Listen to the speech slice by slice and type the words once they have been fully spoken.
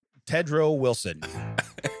Tedrow Wilson.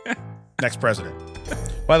 Next president.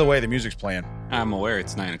 By the way, the music's playing. I'm aware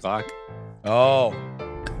it's 9 o'clock. Oh.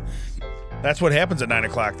 That's what happens at 9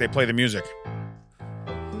 o'clock. They play the music.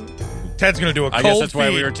 Ted's going to do a cold I guess that's why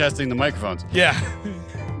feed. we were testing the microphones. Yeah.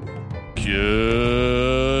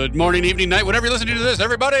 Good morning, evening, night, whenever you're listening to this,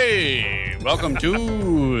 everybody. Welcome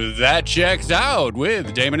to That Checks Out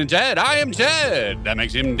with Damon and Ted. I am Ted. That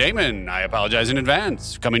makes him Damon. I apologize in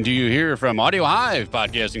advance. Coming to you here from Audio Hive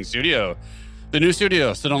Podcasting Studio. The new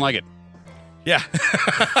studio. Still don't like it. Yeah.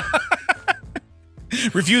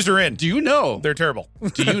 Reviews are in. Do you know? They're terrible.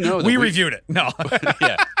 Do you know that we reviewed it? No.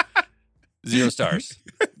 Yeah. 0 stars.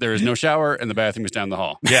 There is no shower, and the bathroom is down the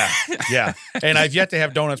hall. Yeah. And I've yet to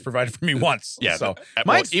have donuts provided for me once. Yeah. So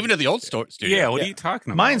Mine's, even at the old studio. Yeah, what are you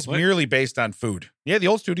talking about? mine's What? merely based on food. Yeah, the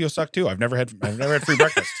old studio sucked too. I've never had free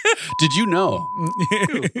breakfast. Did you know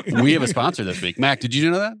we have a sponsor this week? Mac, did you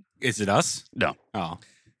know that? Is it us? No. Oh.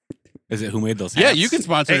 Is it who made those hats? Yeah, you can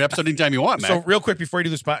sponsor an episode anytime you want, Mac. So real quick before you do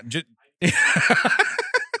the spot,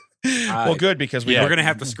 well, good because We're going to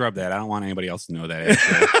have to scrub that. I don't want anybody else to know that,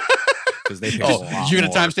 actually. Because they pay a lot you're going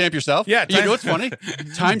to more. timestamp yourself? Yeah, You know what's funny?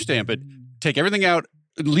 Timestamp it. Take everything out.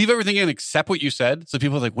 Leave everything in except what you said. So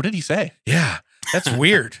people are like, what did he say? Yeah, that's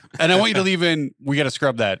weird. And I want you to leave in, we got to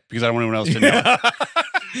scrub that because I don't want anyone else to know.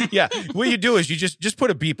 Yeah, what you do is you just put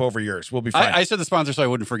a beep over yours. We'll be fine. I said the sponsor so I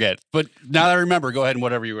wouldn't forget. But now that I remember, go ahead and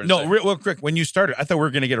whatever you were going to say. No, real quick. When you started, I thought we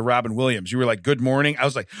were going to get a Robin Williams. You were like, good morning. I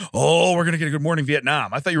was like, oh, we're going to get a good morning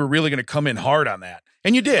Vietnam. I thought you were really going to come in hard on that.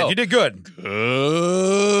 And you did. Oh. You did good.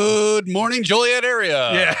 Good morning, Joliet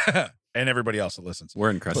area. Yeah. And everybody else that listens. We're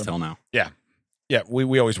in Crest Hill now. Yeah,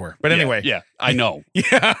 we always were. But anyway. Yeah, I know.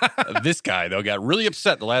 Yeah. This guy, though, got really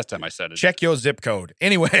upset the last time I said it. Check your zip code.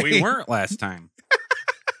 Anyway. We weren't last time.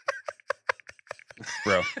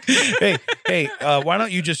 Bro. Hey, why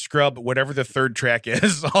don't you just scrub whatever the third track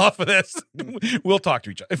is off of this? We'll talk to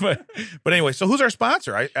each other. But anyway, so who's our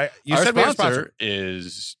sponsor? You Our said we had a sponsor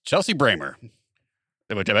is Chelsea Bramer.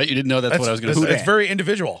 Which I bet you didn't know that's what I was going to say. It's very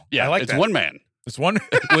individual. Yeah, I like it's that. one man. It's one.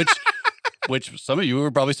 which some of you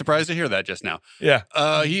were probably surprised to hear that just now. Yeah.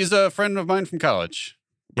 He's a friend of mine from college.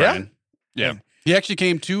 Brian. Yeah. He actually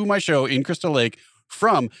came to my show in Crystal Lake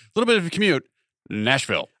from a little bit of a commute,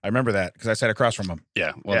 Nashville. I remember that because I sat across from him.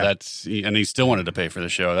 Yeah. Well, Yeah. and he still wanted to pay for the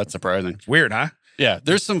show. That's surprising. It's weird, huh? Yeah.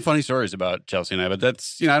 There's some funny stories about Chelsea and I, but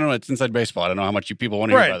that's, I don't know. It's inside baseball. I don't know how much you people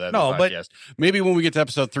want to hear about that in No, the but- podcast. Maybe when we get to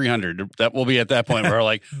episode 300, that will be at that point where we're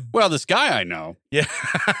like, well, this guy I know. Yeah.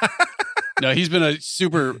 No, he's been a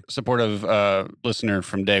super supportive listener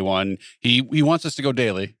from day one. He wants us to go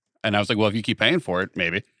daily. And I was like, well, if you keep paying for it,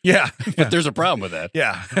 maybe. Yeah. But there's a problem with that.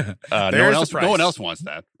 Yeah. No one else wants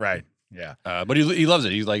that. Right. Yeah. But he loves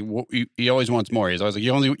it. He's like, he always wants more. He's always like,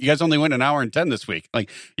 you guys only went 1 hour and 10 this week. Like,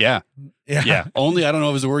 yeah. Only, I don't know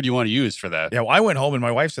if it's a word you want to use for that. Yeah. Well, I went home and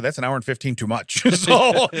my wife said that's 1 hour and 15 too much.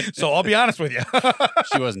 so I'll be honest with you.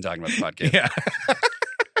 She wasn't talking about the podcast. Yeah.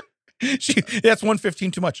 That's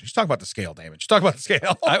 115 too much. She's talking about the scale, David. She's talking about the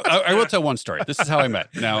scale. I will tell one story. This is how I met.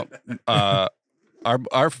 Now,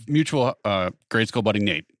 our mutual grade school buddy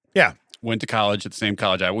Nate. Yeah. Went to college at the same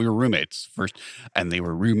college. We were roommates first, and they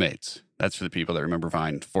were roommates. That's for the people that remember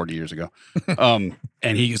Vine 40 years ago. And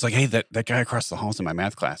he was like, hey, that guy across the hall's in my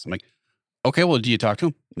math class. I'm like, okay, well, do you talk to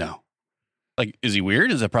him? No. Like, is he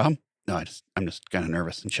weird? Is that a problem? No, I'm just kind of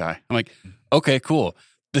nervous and shy. I'm like, okay, cool.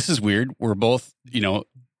 This is weird. We're both, we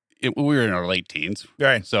were in our late teens.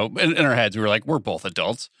 Right. So in our heads, we were like, we're both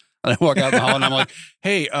adults. And I walk out in the hall and I'm like,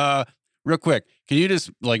 hey, real quick, can you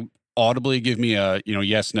just like audibly give me a,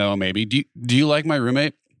 yes, no, maybe. Do you like my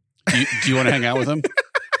roommate? Do you want to hang out with him?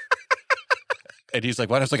 And he's like,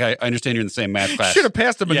 what? I was like, I understand you're in the same math class. Should have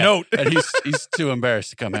passed him a note. And he's too embarrassed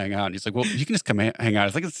to come hang out. And he's like, well, you can just come hang out.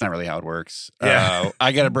 It's like, it's not really how it works. Yeah.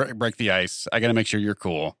 I got to break the ice. I got to make sure you're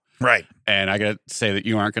cool. Right. And I got to say that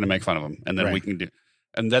you aren't going to make fun of him. And then Right. we can do.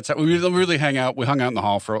 And that's how we really hang out. We hung out in the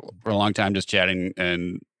hall for a long time, just chatting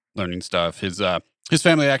and learning stuff. His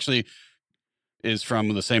family actually is from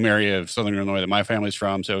the same area of Southern Illinois that my family's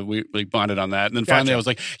from. So we bonded on that. And then finally Gotcha. I was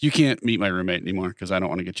like, you can't meet my roommate anymore because I don't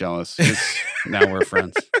want to get jealous. 'Cause now we're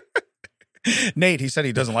friends. Nate, he said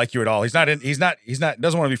he doesn't like you at all. He's not,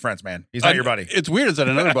 doesn't want to be friends, man. He's not your buddy. It's weird is that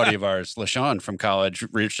another buddy of ours, LaShawn from college,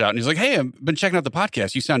 reached out and he's like, hey, I've been checking out the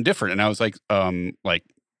podcast. You sound different. And I was like,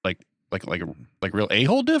 like real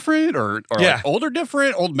a-hole different or Yeah. like older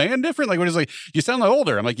different, old man different? Like what is like, you sound like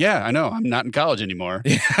older. I'm like, yeah, I know. I'm not in college anymore.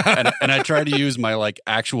 and I try to use my like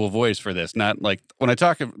actual voice for this, not like when I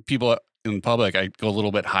talk to people in public, I go a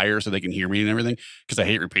little bit higher so they can hear me and everything because I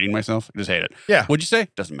hate repeating myself. I just hate it. Yeah. What'd you say?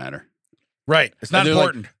 Doesn't matter. Right. It's not And they're like-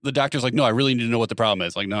 important. The doctor's like, no, I really need to know what the problem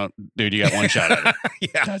is. Like, no, dude, you got one shot at it.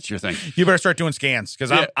 Yeah. That's your thing. You better start doing scans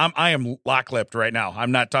because Yeah. I am lock-lipped right now.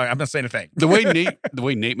 I'm not saying a thing. The way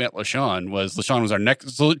Nate met LaShawn was our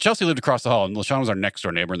next. So Chelsea lived across the hall, and LaShawn was our next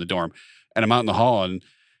door neighbor in the dorm. And I'm out in the hall, and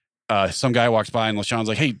some guy walks by, and LaShawn's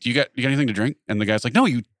like, "Hey, you got anything to drink?" And the guy's like, "No,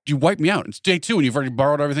 you wiped me out. It's day 2, and you've already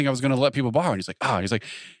borrowed everything I was going to let people borrow." And he's like,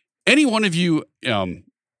 "Any one of you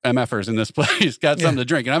MFers in this place got something to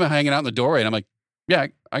drink?" And I'm hanging out in the doorway, and I'm like, "Yeah,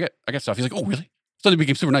 I got stuff." He's like, "Oh, really?" So he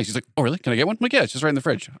became super nice. He's like, "Oh, really? Can I get one?" I'm like, "Yeah, it's just right in the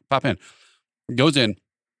fridge. Pop in." Goes in.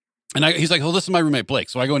 And he's like, "Oh, this is my roommate, Blake."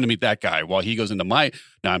 So I go in to meet that guy while he goes into mind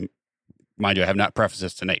you, I have not prefaced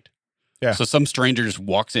this to Nate. Yeah. So some stranger just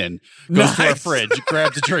walks in, goes to our fridge,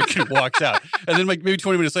 grabs a drink, and walks out. And then like maybe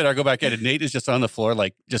 20 minutes later, I go back in, and Nate is just on the floor,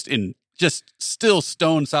 like just still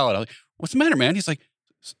stone solid. I'm like, "What's the matter, man?" He's like,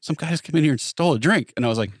 "Some guy just came in here and stole a drink." And I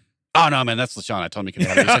was like, "Oh, no, man, that's LaShawn. I told him he could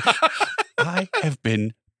have it." He's like, "I have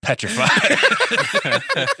been petrified."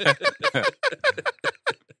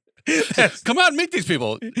 Come out and meet these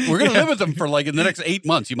people. We're going to live with them for like in the next 8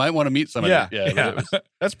 months. You might want to meet some of them. Yeah.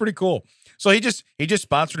 That's pretty cool. So he just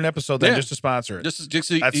sponsored an episode then just to sponsor it. Just That's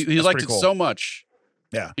he liked pretty it cool. so much.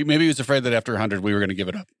 Yeah. Maybe he was afraid that after 100 we were going to give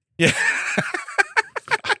it up. Yeah.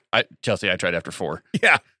 Chelsea, I tried after 4.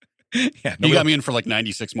 Yeah. Yeah. You got me in for like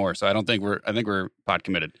 96 more, so I think we're pod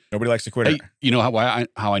committed. Nobody likes to quit Hey, it. you know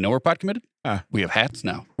how I know we're pod committed? Huh. We have hats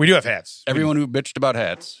now. We do have hats. Everyone who bitched about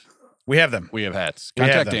hats, We have them. we have hats. We have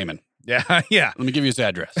Contact them. Damon. Yeah. Yeah. Let me give you his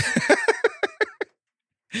address.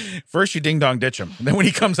 First you ding dong ditch him. And then when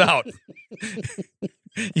he comes out,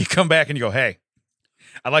 you come back and you go, "Hey,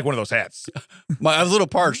 I like one of those hats." I was a little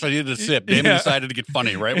parched. I needed a sip. Damon Yeah. decided to get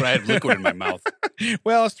funny right when I had liquid in my mouth.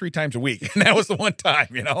 Well, it's 3 times a week. And that was the one time,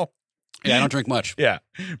 you know? Yeah, I don't drink much. Yeah.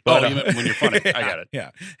 Oh, you meant when you're funny. I got it.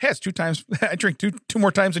 Yeah. Hey, it's 2 times. I drink two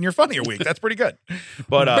more times than you're funny a week. That's pretty good.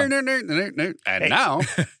 But and now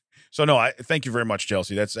so no, I thank you very much,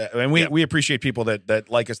 Chelsea. That's and we appreciate people that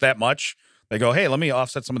like us that much. They go, "Hey, let me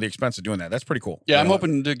offset some of the expense of doing that." That's pretty cool. Yeah, You I'm know?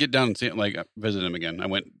 hoping to get down and see visit him again. I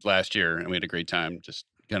went last year and we had a great time just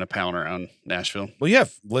kind of palling around Nashville. Well, you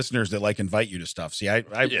have listeners that like invite you to stuff. See, my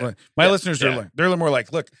Yeah. listeners are they're more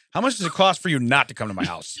like, "Look, how much does it cost for you not to come to my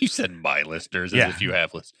house?" You said my listeners as Yeah. if you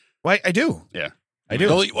have listeners. Well, I do. Yeah. I do.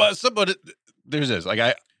 Well, there's this.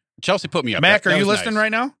 Like Chelsea put me up. Mac, That are you was listening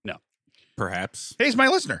nice. right now? Perhaps. Hey, he's my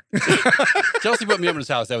listener. Chelsea put me up in his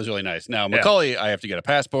house. That was really nice. Now, Yeah. Macaulay, I have to get a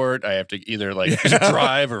passport. I have to either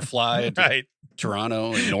drive or fly to Right.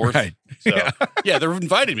 Toronto and north. Right. So yeah, they're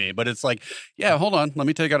inviting me, but it's like, yeah, hold on. Let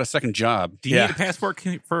me take out a second job. Do you Yeah. need a passport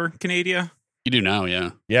for Canada? You do now,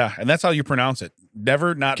 yeah. Yeah, and that's how you pronounce it.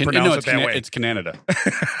 Never not pronounce it that way. It's Canada.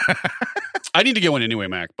 I need to get one anyway,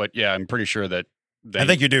 Mac. But yeah, I'm pretty sure that I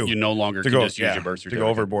think you do. You no longer to can go, just use your birth to certificate. go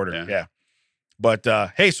over border. Yeah. Yeah.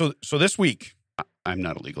 But hey, so this week, I'm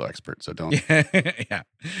not a legal expert, so don't. yeah,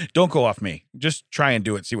 don't go off me. Just try and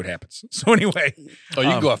do it. See what happens. So anyway, Oh, you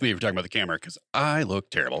can go off me if you're talking about the camera because I look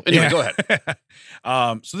terrible. Anyway, go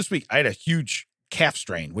ahead. So this week I had a huge calf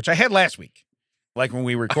strain, which I had last week, like when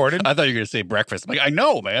we recorded. I thought you were going to say breakfast. I'm like, I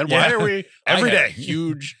know, man. Why Yeah. are we Every I had a day.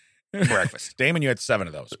 huge breakfast? Damon, you had 7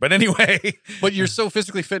 of those. But anyway, But you're so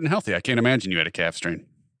physically fit and healthy. I can't imagine you had a calf strain.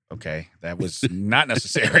 okay, that was not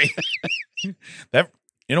necessary.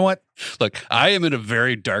 You know what? Look, I am in a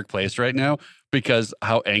very dark place right now because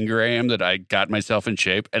how angry I am that I got myself in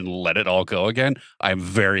shape and let it all go again. I'm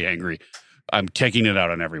very angry. I'm taking it out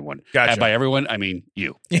on everyone. Gotcha. And by everyone, I mean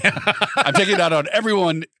you. Yeah, I'm taking it out on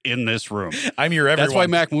everyone in this room. I'm your everyone. That's why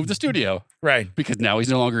Mac moved the studio right? because now he's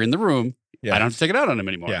no longer in the room. Yeah. I don't have to take it out on him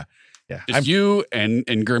anymore. Yeah. Yeah, Just you and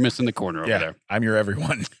Grimace in the corner yeah, over I'm your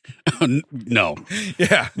everyone. there. No.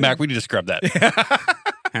 Yeah, Mac, we need to scrub that.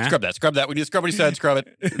 Huh? Scrub that. We need to scrub what he said. Scrub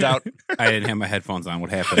it. It's out. I didn't have my headphones on. What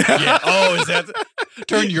happened? Yeah. Oh, is that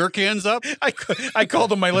turn your cans up? I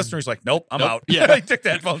called him my listener. He's like, "Nope, I'm Nope. out." Yeah. I took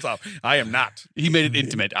the headphones off. I am not. He made it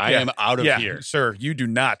intimate. I Yeah. am out of here. sir. You do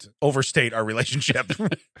not overstate our relationship.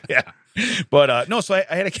 Yeah, but no. So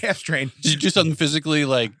I had a calf strain. Did you do something physically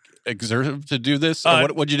like exert to do this? Or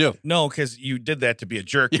what'd you do? No, because you did that to be a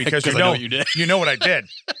jerk. Yeah, Because 'cause you I know know what you did. You know what I did.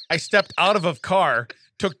 I stepped out of a car,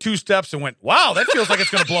 took 2 steps, and went, "Wow, that feels like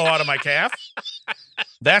it's going to blow out of my calf."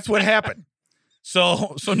 That's what happened.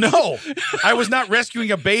 So no, I was not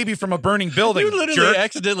rescuing a baby from a burning building. You literally jerk.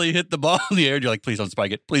 accidentally hit the ball in the air. And you're like, please don't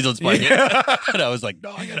spike it. Please don't spike Yeah. it. And I was like,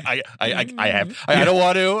 no, I don't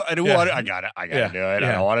want to. I don't Yeah. want to. I got to do it. Yeah. I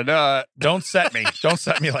don't want to do it. Don't set me. Don't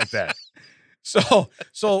set me like that.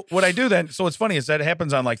 So what I do then, so what's funny is that it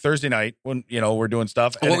happens on like Thursday night when, we're doing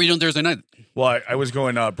stuff. What were you doing Thursday night? Well, I was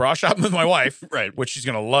going bra shopping with my wife, Right. which she's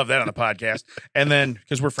going to love that on the podcast. And then,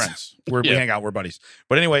 because we're friends, we hang out, we're buddies.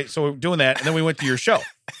 But anyway, so we're doing that. And then we went to your show.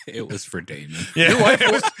 It was for Damon. Yeah,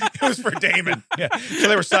 it was for Damon. Yeah. So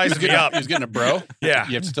they were sizing me up. He was getting a bro? Yeah.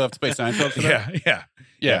 You still have to pay Seinfeld for that?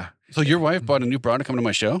 Yeah. So your wife bought a new bra to come to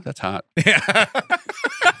my show? That's hot. Yeah.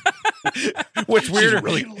 What's weird,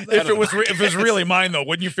 really- if it was really mine though,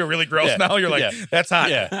 wouldn't you feel really gross Yeah. now? You're like, Yeah. that's hot.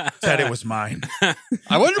 Yeah. Said it was mine.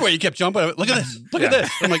 I wonder why you kept jumping. Look at this. Look at Yeah.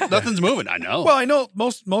 this. I'm like, nothing's moving. I know. Well, I know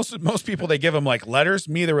most people, they give them like letters.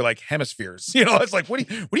 Me, they were like hemispheres. It's like, what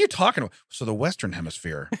are you talking about? So the Western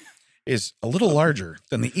hemisphere is a little larger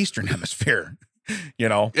than the Eastern hemisphere.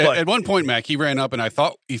 But, At one point, Mac, he ran up and I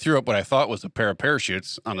thought he threw up what I thought was a pair of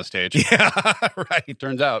parachutes on the stage. yeah, right.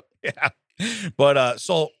 Turns out. Yeah. But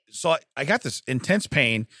so I got this intense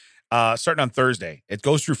pain starting on Thursday. It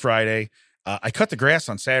goes through Friday. I cut the grass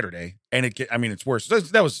on Saturday, and it's worse.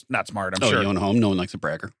 That was not smart. I'm sure. You own a home. No one likes a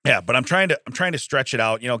bragger. Yeah, but I'm trying to stretch it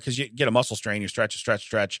out. Because you get a muscle strain, you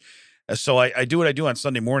stretch. So I do what I do on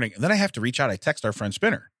Sunday morning, and then I have to reach out. I text our friend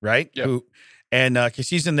Spinner, right? Yep. Because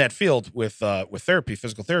he's in that field with therapy,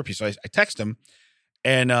 physical therapy. So I text him,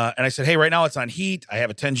 and I said, hey, right now it's on heat. I have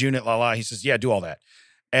a 10s unit. He says, yeah, do all that.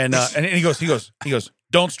 And he goes,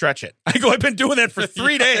 don't stretch it. I go, I've been doing that for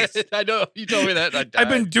 3 days. I know. You told me that. I've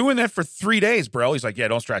been doing that for 3 days, bro. He's like, yeah,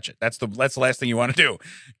 don't stretch it. That's the last thing you want to do.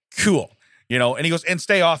 Cool. And he goes, and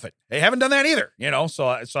stay off it. They haven't done that either, So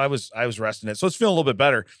I was resting it. So it's feeling a little bit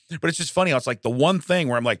better, but it's just funny. It's like the one thing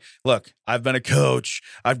where I'm like, look, I've been a coach.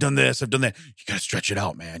 I've done this. I've done that. You got to stretch it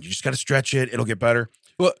out, man. You just got to stretch it. It'll get better.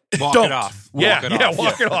 Well, Walk Don't. it off. Walk it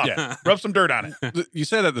it off. off. Rub some dirt on it. You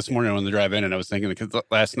said that this morning on the drive in, and I was thinking because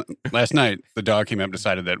last night the dog came up and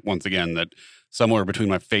decided that once again that somewhere between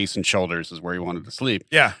my face and shoulders is where he wanted to sleep.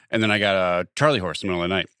 Yeah. And then I got a Charlie horse in the middle of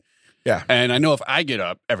the night. Yeah. And I know if I get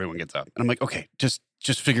up, everyone gets up. And I'm like, okay, just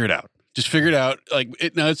figure it out. Just figure it out. Like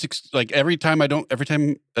it's like every time,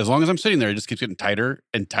 as long as I'm sitting there, it just keeps getting tighter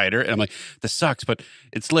and tighter. And I'm like, this sucks, but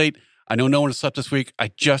it's late. I know no one has slept this week.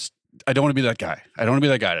 I don't want to be that guy. I don't want to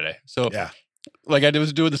be that guy today. So Yeah. like I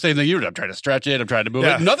was doing the same thing you did. I'm trying to stretch it. I'm trying to move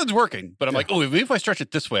Yeah. it. Nothing's working. But I'm like, oh, if I stretch it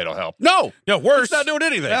this way, it'll help. No, Worse. it's not doing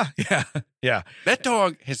anything. Yeah. That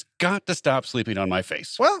dog has got to stop sleeping on my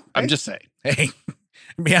face. Well, I'm just saying. hey,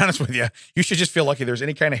 to be honest with you, you should just feel lucky there's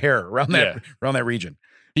any kind of hair around that region.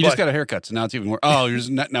 He But- just got a haircut, so now it's even worse. Oh,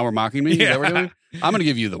 now we're mocking me? Is that what we're Yeah. doing? I'm going to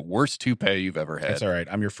give you the worst toupee you've ever had. That's all right.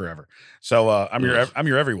 I'm your forever. So I'm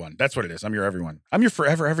your everyone. That's what it is. I'm your everyone. I'm your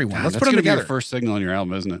forever everyone. God, Let's that's put them gonna be together. your first signal on your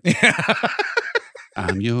album, isn't it?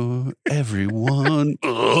 I'm your everyone.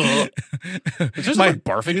 Ugh. Is there someone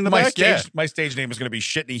barfing in the my back? stage my stage name is going to be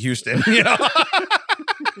Shitney Houston.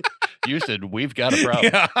 You said we've got a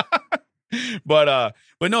problem. Yeah. But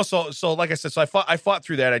no. So like I said, so I fought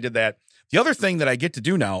through that. I did that. The other thing that I get to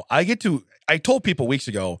do now, I told people weeks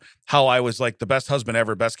ago how I was like the best husband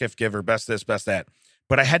ever, best gift giver, best this, best that.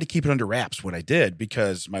 But I had to keep it under wraps what I did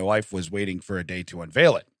because my wife was waiting for a day to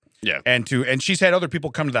unveil it. Yeah. And she's had other people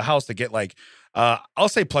come to the house that get like, I'll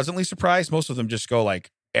say pleasantly surprised. Most of them just go like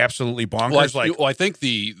absolutely bonkers. I think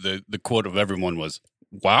the quote of everyone was,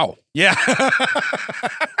 wow. Yeah.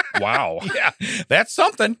 Wow. Yeah. That's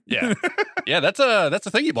something. Yeah. Yeah, that's a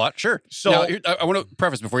thing you bought. Sure. So- now, I want to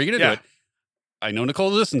preface before you get into Yeah. it. I know Nicole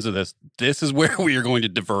listens to this. This is where we are going to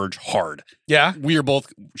diverge hard. Yeah. We are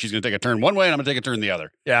both, she's going to take a turn one way and I'm going to take a turn the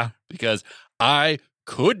other Yeah. because I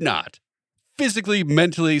could not physically,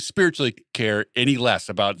 mentally, spiritually care any less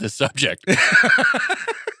about this subject. We're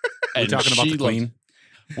And talking about she the Queen.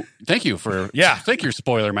 Thank you for Thank you,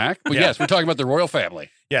 spoiler, Mac. But Yeah. yes, we're talking about the royal family.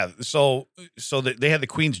 Yeah. So they had the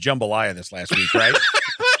Queen's Jambalaya this last week, right?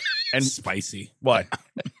 And Spicy. what?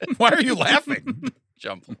 Why are you laughing?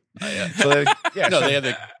 Jump. So they They had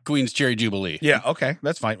the Queen's Cherry Jubilee. Yeah, okay,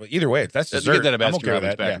 that's fine. Well, either way, that's Let's dessert. get that at I'm okay Baskin with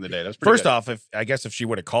Robbins that. back Yeah. in the day. That was pretty First good. off, if she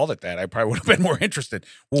would have called it that, I probably would have been more interested.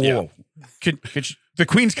 Whoa, Yeah. whoa. Could she, the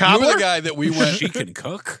Queen's You were cobbler? the guy that we went. She can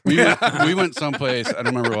cook. We went someplace. I don't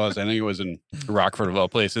remember what it was. I think it was in Rockford of all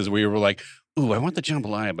places. We were like, "Ooh, I want the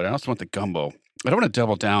jambalaya, but I also want the gumbo. I don't want to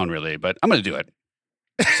double down really, but I'm going to do it."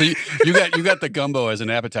 So you got the gumbo as an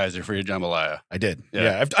appetizer for your jambalaya. I did. Yeah.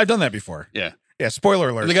 Yeah, I've done that before. Yeah. Yeah. Spoiler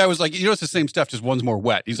alert. And the guy was like, "It's the same stuff, just one's more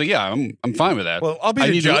wet." He's like, "Yeah, I'm fine with that. Well, I'll be I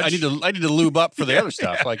the need judge. to I need to lube up for the other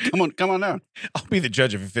stuff. Like, come on down, I'll be the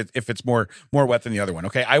judge if it's more wet than the other one.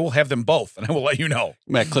 Okay, I will have them both, and I will let you know.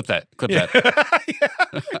 Matt. Clip that.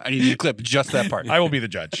 I need you to clip just that part. I will be the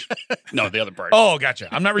judge. No, the other part. Oh, gotcha.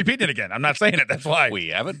 I'm not repeating it again. I'm not saying it. That's why. We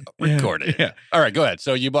haven't recorded. Yeah. All right, go ahead.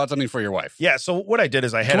 So you bought something for your wife. Yeah. So what I did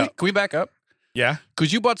is I had Can we back up? Yeah.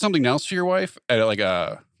 Because you bought something else for your wife at like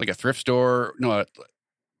a thrift store. No,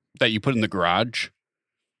 that you put in the garage.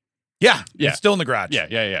 Yeah. Yeah. It's still in the garage.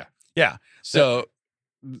 Yeah. Yeah. So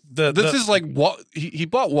this is like he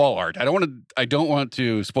bought wall art. I don't want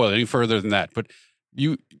to spoil it any further than that. But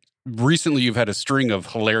you've had a string of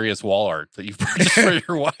hilarious wall art that you've purchased for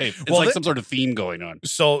your wife. It's like some sort of theme going on.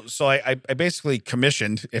 So I basically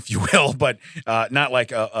commissioned, if you will, but not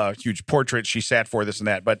like a huge portrait she sat for, this and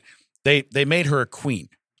that. But they made her a queen.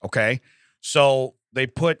 Okay, so they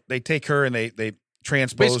take her and they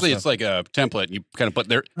transpose. Basically, it's like a template. You kind of put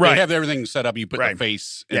they have everything set up. You put the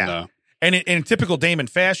face in the. And in typical Damon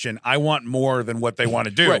fashion, I want more than what they want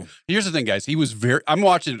to do. Right. Here's the thing, guys. I'm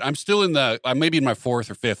watching it. I'm still I'm maybe in my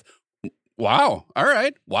fourth or fifth. Wow. All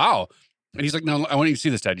right. Wow. And he's like, no, I want you to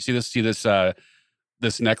see this, Dad. You see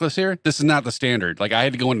this necklace here? This is not the standard. Like, I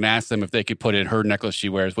had to go in and ask them if they could put in her necklace she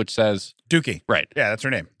wears, which says Dookie. Right. Yeah, that's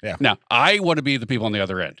her name. Yeah. Now, I want to be the people on the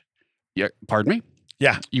other end. Yeah. Pardon me?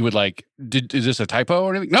 Yeah. You would like, is this a typo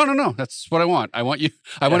or anything? No. That's what I want. I want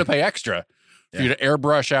to pay extra for you to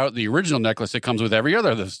airbrush out the original necklace that comes with every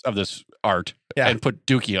other of this art and put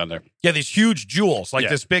Dookie on there. Yeah, these huge jewels, like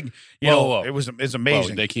this big, whoa. It was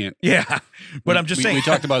amazing. Whoa, they can't. Yeah, but I'm just saying. We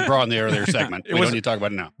talked about bra in the earlier segment. We don't need to talk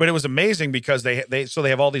about it now. But it was amazing because they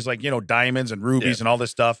have all these like, diamonds and rubies and all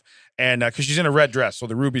this stuff. And because she's in a red dress, so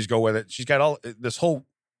the rubies go with it. She's got all this whole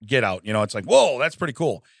get out, it's like, whoa, that's pretty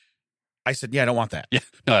cool. I said, yeah, I don't want that. Yeah,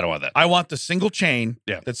 no, I don't want that. I want the single chain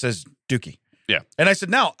that says Dookie. Yeah. And I said,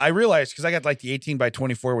 now I realized, because I got like the 18 by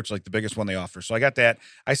 24, which is like the biggest one they offer. So I got that.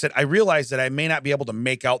 I said, I realized that I may not be able to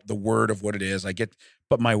make out the word of what it is.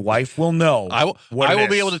 But my wife will know. I will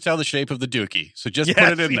be able to tell the shape of the Dookie. So just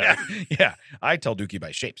put it in there. Yeah. I tell Dookie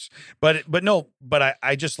by shapes. But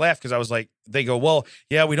I just laughed because I was like, they go, well,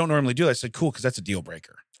 yeah, we don't normally do that. I said, cool, because that's a deal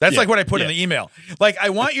breaker. That's like what I put in the email. Like, I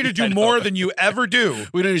want you to do more than you ever do.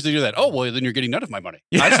 We don't usually do that. Oh, well, then you're getting none of my money.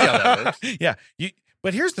 I see how that works. Yeah.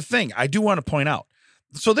 But here's the thing I do want to point out.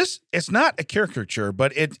 So it's not a caricature,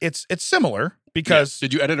 but it's similar because.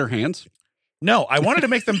 Did you edit her hands? No, I wanted to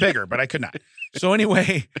make them bigger, but I could not. So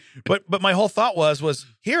anyway, but my whole thought was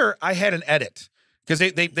here I had an edit because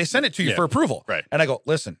they send it to you for approval. Right. And I go,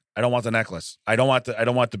 listen, I don't want the necklace. I don't want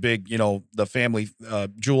the big, the family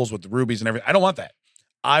jewels with the rubies and everything. I don't want that.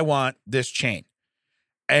 I want this chain.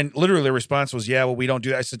 And literally the response was, yeah, well, we don't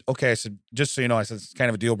do that. I said, okay. I said, just so you know, it's kind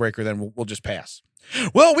of a deal breaker. Then we'll just pass.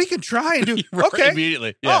 Well, we can try and do. Okay.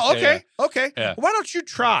 Immediately. Yeah, okay. Yeah. Okay. Yeah. Why don't you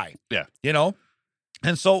try? Yeah.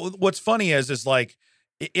 And so what's funny is like,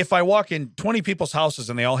 if I walk in 20 people's houses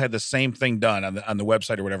and they all had the same thing done on the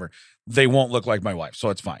website or whatever, they won't look like my wife.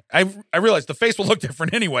 So it's fine. I realize the face will look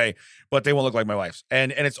different anyway, but they won't look like my wife's.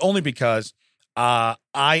 And it's only because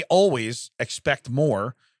I always expect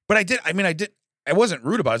more. But I wasn't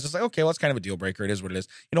rude about it. It's just like, okay, well, it's kind of a deal breaker. It is what it is.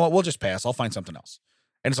 You know what? We'll just pass. I'll find something else.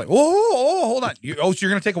 And it's like, whoa, hold on. So you're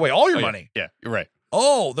going to take away all your money? Yeah, you're right.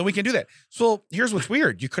 Oh, then we can do that. So here's what's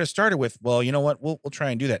weird. You could have started with, well, you know what? We'll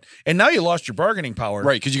try and do that. And now you lost your bargaining power.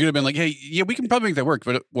 Right, because you could have been like, hey, yeah, we can probably make that work,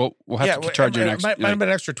 but we'll have to charge you an extra. Might have been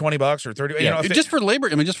an extra $20 or $30. Yeah, just for labor.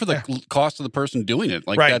 I mean, just for the cost of the person doing it.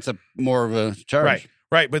 Like that's more of a charge.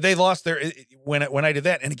 Right. But they lost their when I did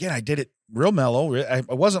that. And again, I did it real mellow. I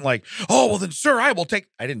wasn't like, oh, well then, sir, I will take.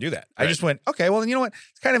 I didn't do that. Right. I just went, okay, well then, you know what?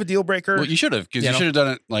 It's kind of a deal breaker. Well, you should have, because you should have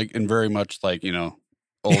done it like in very much like,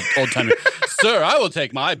 old time. Sir, I will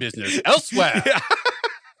take my business elsewhere. Yeah.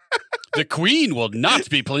 The queen will not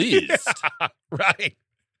be pleased. Yeah, right.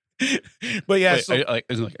 But yeah, wait, are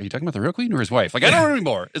you talking about the real queen or his wife? Like, I don't know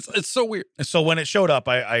anymore. It's so weird. So when it showed up,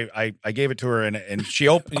 I gave it to her and she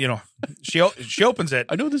opened, she opens it.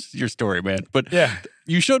 I know this is your story, man, but yeah,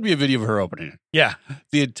 you showed me a video of her opening it. Yeah,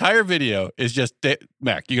 the entire video is just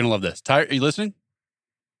Mac. You're gonna love this. Are you listening?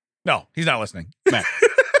 No, he's not listening. Mac.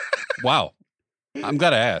 Wow. I'm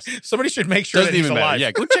glad I asked. Somebody should make sure that he's alive.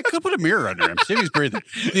 Yeah, go put a mirror under him. See if he's breathing.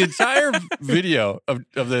 The entire video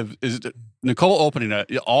is Nicole opening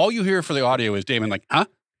it. All you hear for the audio is Damon like, huh?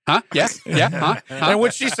 Yeah? Huh? And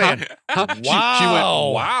what's she saying? Huh? Wow. She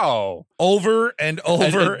went, wow. Over and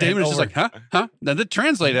over. And Damon's just like, huh? Then the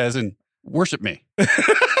translate as in, worship me.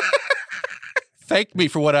 Thank me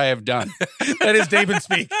for what I have done. That is Damon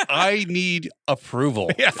speak. I need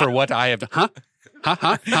approval for what I have done. Huh?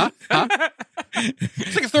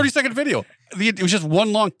 It's like a 30-second video. It was just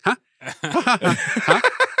one long, huh?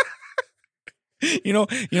 You know.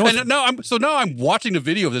 And now I'm watching the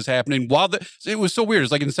video of this happening while it was so weird.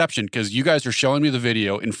 It's like Inception because you guys are showing me the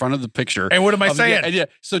video in front of the picture. And what am I saying?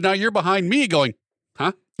 So now you're behind me going,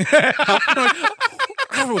 huh? I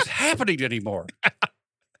don't know what's happening anymore.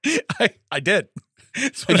 I did.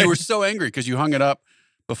 And you were so angry because you hung it up.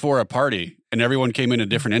 before a party, and everyone came in a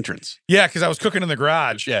different entrance. Yeah, because I was cooking in the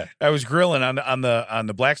garage. Yeah. I was grilling on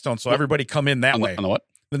the Blackstone, so everybody come in that way. On the what?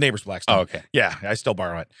 The neighbor's Blackstone. Oh, okay. Yeah, I still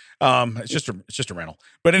borrow it. It's just a rental.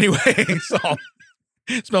 But anyway, so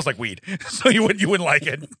it smells like weed. So you wouldn't like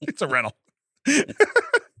it. It's a rental. It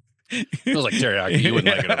was like teriyaki. You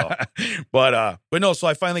wouldn't like it at all. But no, so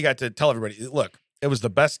I finally got to tell everybody, look, it was the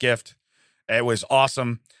best gift. It was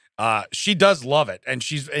awesome. She does love it. And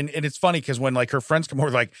and it's funny because when like her friends come over,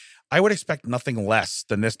 like, I would expect nothing less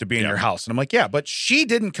than this to be in your house. And I'm like, yeah, but she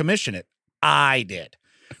didn't commission it. I did.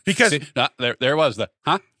 Because there was the,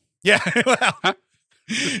 huh? Yeah. Well,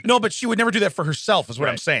 no, but she would never do that for herself, is what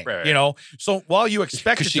I'm saying. Right. You know? So while you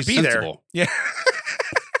expect it to be sensible. there. Yeah.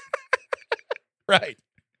 Right.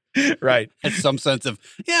 Right. It's some sense of,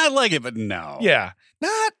 yeah, I like it, but no. Yeah.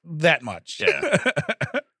 Not that much. Yeah.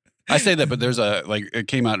 I say that, but there's it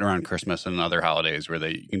came out around Christmas and other holidays where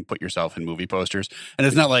you can put yourself in movie posters. And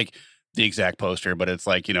it's not like the exact poster, but it's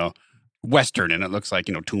like, Western and it looks like,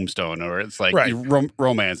 Tombstone, or it's like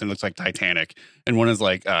romance and it looks like Titanic. And one is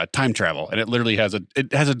like time travel. And it literally has a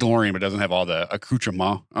DeLorean, but doesn't have all the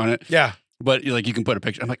accoutrement on it. Yeah. But you can put a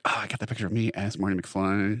picture. I'm like, I got that picture of me as Marty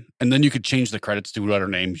McFly. And then you could change the credits to whatever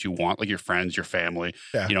names you want, like your friends, your family.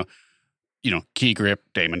 Yeah. Key grip,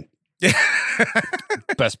 Damon. Yeah.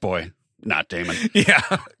 Best boy, not Damon. Yeah.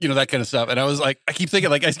 That kind of stuff. And I was like, I keep saying,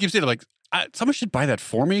 someone should buy that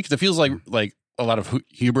for me because it feels like a lot of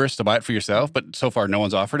hubris to buy it for yourself. But so far, no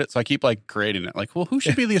one's offered it. So I keep creating it. Like, well, who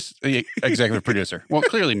should be the executive producer? Well,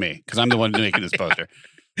 clearly me, because I'm the one making this poster.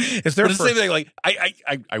 Is there the same thing? Like,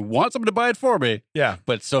 I want someone to buy it for me. Yeah.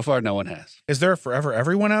 But so far, no one has. Is there a Forever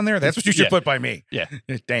Everyone on there? That's what you should put by me. Yeah.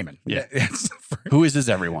 Damon. Yeah. Who is this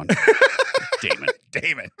everyone?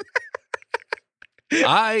 Damon.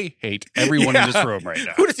 I hate everyone in this room right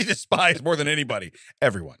now. Who does he despise more than anybody?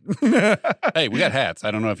 Everyone. Hey, we got hats.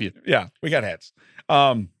 I don't know if you. Yeah, we got hats.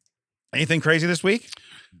 Anything crazy this week?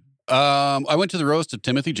 I went to the roast of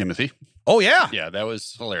Timothy. Oh, yeah. Yeah, that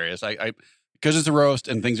was hilarious. I because it's a roast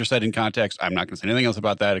and things are set in context, I'm not going to say anything else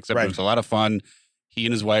about that except it was a lot of fun. He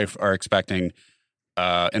and his wife are expecting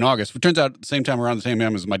in August. It turns out the same time around the same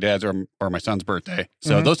time as my dad's or my son's birthday.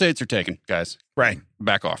 So those dates are taken, guys. Right.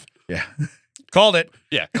 Back off. Yeah. Called it.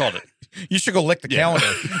 Yeah, called it. You should go lick the calendar.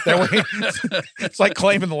 That way, it's like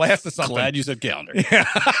claiming the last of something. Glad you said calendar. Yeah.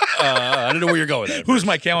 I don't know where you're going with that. Who's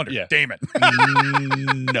my calendar? Yeah. Damon.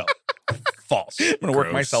 No. False. I'm going to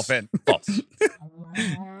work myself in. False.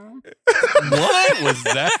 What was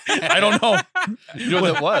that? I don't know. You know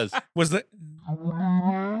what that was? Was that?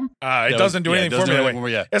 It doesn't do anything for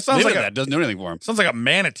me. Yeah. It sounds like that doesn't do anything for him. Sounds like a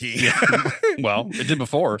manatee. Well, it did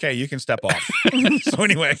before. Okay, you can step off. So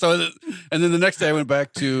anyway. And then the next day I went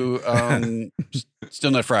back to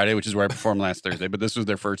Still Nut Friday, which is where I performed last Thursday, but this was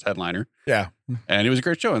their first headliner. Yeah. And it was a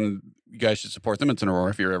great show, and you guys should support them. It's in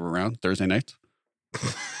Aurora if you're ever around Thursday nights.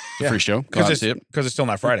 Free show. Go out and see it. Because it's Still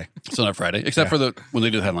Not Friday. Still Not Friday, except for when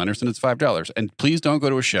they do the headliners, and it's $5. And please don't go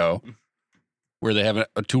to a show where they have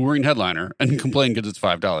a touring headliner and complain because it's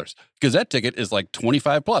 $5. Because that ticket is like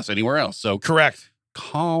 $25 plus anywhere else. So correct.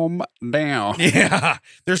 Calm down. Yeah.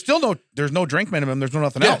 There's no drink minimum. There's no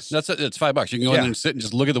nothing else. That's it. It's $5. You can go in there and sit and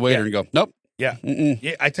just look at the waiter and go, nope. Yeah.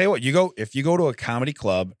 Yeah. I tell you what, if you go to a comedy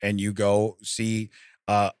club and you go see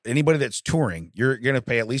anybody that's touring, you're going to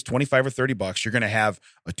pay at least $25 or $30. You're going to have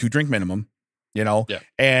a 2-drink minimum, Yeah.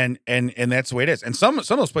 and that's the way it is. And some of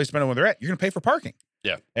those places, depending on where they're at, you're going to pay for parking.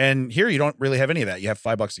 Yeah. And here you don't really have any of that. You have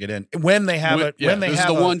 $5 to get in when they have it. Yeah. When they this have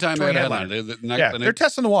is the one time touring they had a headliner. They're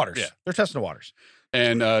testing the waters. Yeah. They're testing the waters.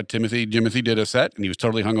 And Jimothy did a set, and he was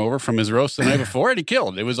totally hungover from his roast the night before, and he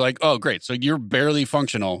killed. It was like, oh, great. So you're barely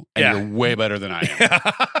functional, and you're way better than I am.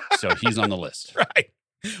 So he's on the list. Right.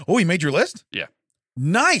 Oh, he made your list? Yeah.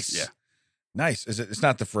 Nice. Yeah. Nice. It's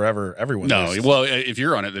not the Forever Everyone No. list. Well, if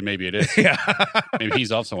you're on it, then maybe it is. Yeah. Maybe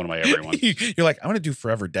he's also one of my everyone's. You're like, I'm going to do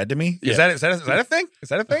Forever Dead to Me. Yeah. Is that a thing? Is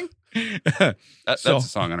that a thing? That's a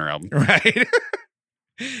song on our album. Right.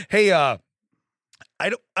 Hey, I'm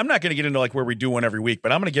not going to get into like where we do one every week,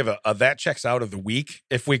 but I'm going to give a that checks out of the week,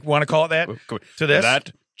 if we want to call it that, to this.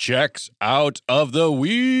 That checks out of the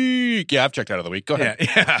week. Yeah, I've checked out of the week. Go ahead.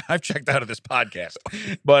 Yeah, I've checked out of this podcast,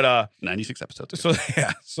 but 96 episodes.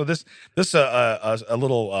 So this a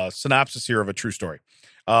little synopsis here of a true story.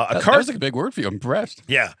 That was like a big word for you. I'm impressed.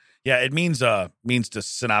 Yeah, it means to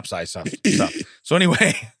synopsize stuff. So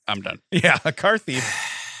anyway, I'm done. Yeah, a car thief.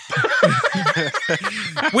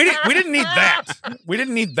 we didn't need that. We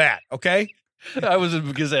didn't need that. Okay. I was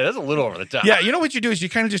going to say that's a little over the top. Yeah, you know what you do is you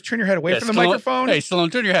kind of just turn your head away from the microphone. Hey,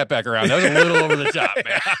 Stallone, turn your hat back around. That was a little over the top,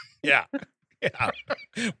 man. Yeah. Yeah.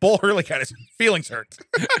 Bull Hurley got his feelings hurt.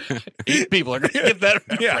 People are going to get that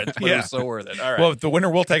reference, Yeah, but yeah. it was so worth it. All right. Well, the winner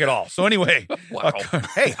will take it all. So anyway, Wow.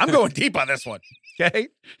 Hey, I'm going deep on this one. Okay.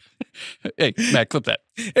 Hey, Matt, clip that.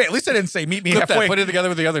 Hey, at least I didn't say meet me Clip halfway. that. Put it together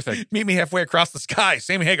with the other thing. Meet me halfway across the sky.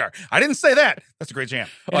 Sammy Hagar. I didn't say that. That's a great jam.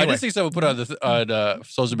 Oh, I Anyway. did see someone put on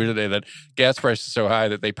social media today that gas prices are so high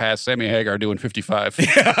that they passed Sammy Hagar doing 55.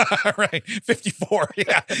 Yeah, right. 54.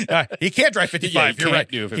 Yeah. He can't drive 55. Yeah, he You're can't right.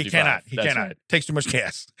 do He 55. cannot. He That's cannot. right. Takes too much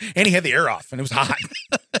gas. And he had the air off and it was hot.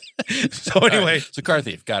 So anyway. Right. So car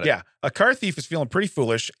thief. Got it. Yeah. A car thief is feeling pretty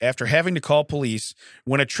foolish after having to call police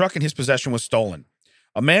when a truck in his possession was stolen.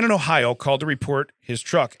 A man in Ohio called to report his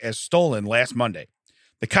truck as stolen last Monday.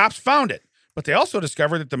 The cops found it, but they also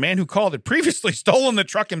discovered that the man who called had previously stolen the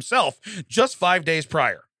truck himself just 5 days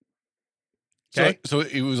prior. Okay. So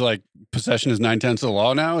it was like possession is 9/10 of the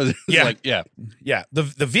law now? It's Yeah. Like, yeah. Yeah. The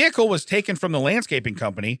vehicle was taken from the landscaping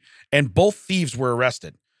company and both thieves were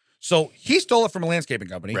arrested. So he stole it from a landscaping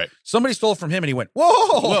company. Right. Somebody stole it from him and he went,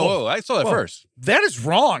 whoa, Whoa. I saw that Whoa. first. That is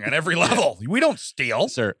wrong on every level. We don't steal.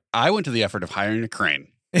 Sir, I went to the effort of hiring a crane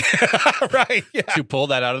Right. Yeah. to pull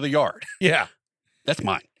that out of the yard. Yeah. That's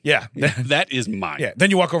mine. Yeah. That is mine. Yeah.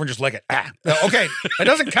 Then you walk over and just lick it. Okay. That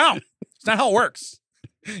doesn't count. It's not how it works.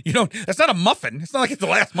 You don't, that's not a muffin. It's not like it's the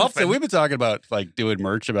last muffin. So we've been talking about like doing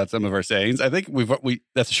merch about some of our sayings. I think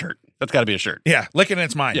that's a shirt. That's got to be a shirt. Yeah. Licking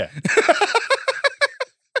it's mine. Yeah.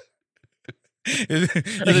 And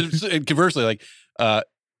then conversely, like,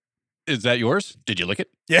 is that yours? Did you lick it?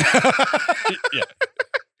 Yeah. Yeah.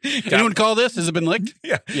 Anyone call this? Has it been licked?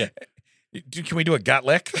 Yeah. Yeah. Can we do a got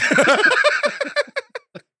lick?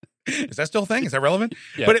 Is that still a thing? Is that relevant?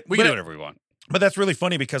 Yeah. But We can do whatever we want. But that's really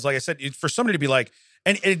funny because, like I said, for somebody to be like,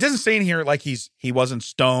 and it doesn't say in here like he wasn't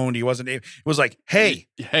stoned. He wasn't. It was like, hey,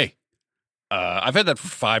 I've had that for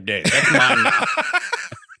 5 days. That's mine now.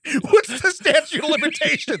 what's the statute of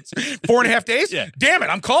limitations? 4.5 days? Yeah. Damn it,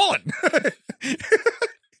 I'm calling.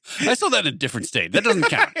 I saw that in a different state. That doesn't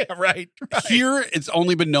count. Yeah, right. Here, it's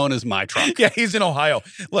only been known as my truck. Yeah, he's in Ohio.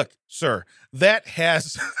 Look, sir, that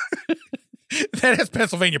has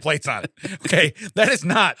Pennsylvania plates on it. Okay, that is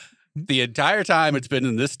not. The entire time it's been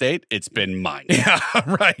in this state, it's been mine. Yeah,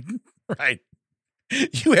 right.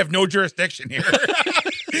 You have no jurisdiction here.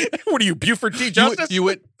 What are you, Buford T. Justice? You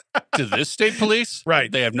went to this state police? Right.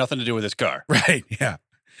 They have nothing to do with this car. Right. Yeah.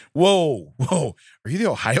 Whoa. Are you the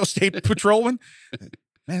Ohio State Patrolman?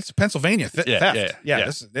 Man, it's Pennsylvania theft. Yeah.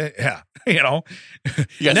 This is, yeah. You know, You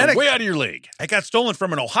guys then are way out of your league. I got stolen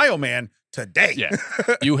from an Ohio man today. Yeah.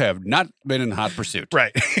 You have not been in hot pursuit.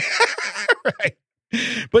 Right. Right.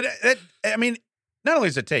 But I mean, not only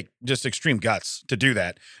does it take just extreme guts to do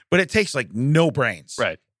that, but it takes like no brains.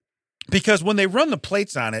 Right. Because when they run the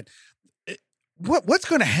plates on it, what's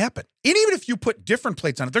going to happen? And even if you put different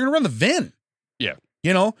plates on it, they're going to run the VIN. Yeah.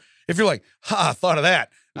 You know, if you're like, thought of that.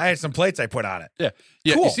 I had some plates I put on it. Yeah.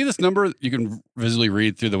 Yeah. Cool. You see this number you can visibly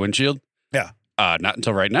read through the windshield? Yeah. Not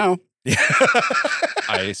until right now. Yeah.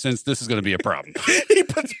 I sense this is going to be a problem. He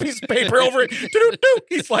puts a piece of paper over it. Doo-doo-doo.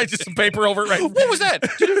 He slides just some paper over it. Right. What was that?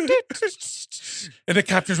 And the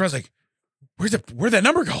cop turns around and is like, where'd that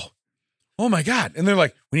number go? Oh my God. And they're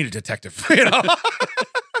like, we need a detective. You know?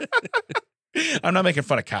 I'm not making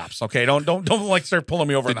fun of cops. Okay. Don't like start pulling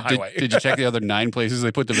me over on the highway. Did you check the other 9 places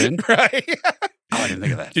they put the VIN? Right. Oh, I didn't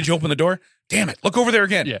think of that. Did you open the door? Damn it. Look over there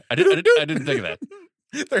again. Yeah, I didn't think of that.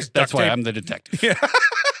 There's That's duct why tape. I'm the detective. Yeah.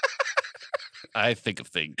 I think of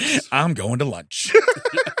things. I'm going to lunch.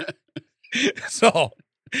 So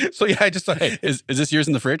yeah, I just thought, Hey, is this yours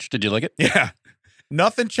in the fridge? Did you lick it? yeah,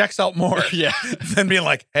 nothing checks out more Yeah. than being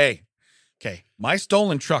like, hey, okay, my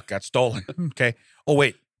stolen truck got stolen. Okay. Oh,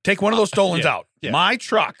 wait, take one of those stolens Yeah, out. yeah. My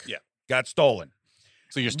truck Yeah. got stolen.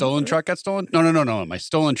 So your stolen truck got stolen? No. My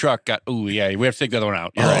stolen truck got. Oh yeah, we have to take the other one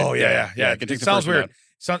out. You're Oh, right. yeah. I can take It the sounds first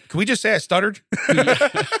one weird. Can we just say I stuttered?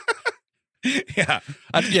 out. Yeah.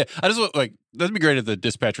 I just want, like, that'd be great if the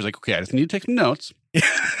dispatcher's like, okay, I just need to take some notes.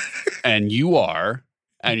 And you are,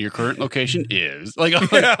 and your current location is. Like,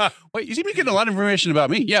 Yeah. wait, you seem to be getting a lot of information about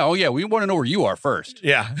me. Yeah, oh yeah, we want to know where you are first.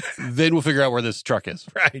 Yeah. Then we'll figure out where this truck is.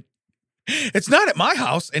 Right. It's not at my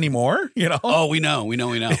house anymore, you know? Oh, we know.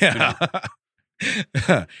 Yeah.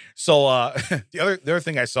 So the other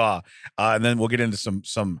thing I saw, and then we'll get into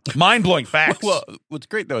some mind-blowing facts. Well, what's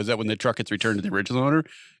great though is that when the truck gets returned to the original owner,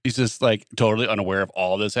 he's just like totally unaware of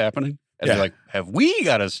all this happening. And Yeah. they're like, have we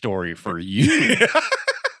got a story for you?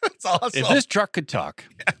 That's awesome. If this truck could talk.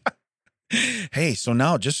 Hey, so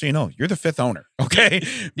now just so you know, you're the 5th owner, okay?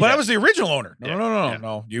 But Yeah. I was the original owner. Yeah.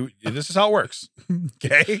 No. This is how it works,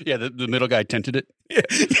 okay? Yeah, the middle guy tinted it.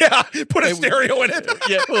 Yeah, put a stereo in it.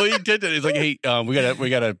 Yeah, well, he tinted it. He's like, hey, we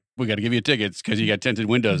gotta we got to give you tickets because you got tinted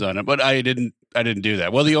windows on it. But I didn't do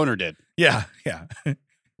that. Well, the owner did. Yeah.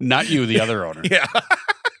 Not you, the other owner. Yeah.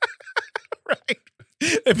 Right.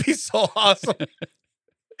 It'd be so awesome.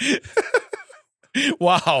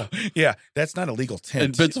 Wow. Yeah. That's not a legal tint.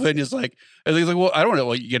 And Pennsylvania's like, and he's like, well, I don't know.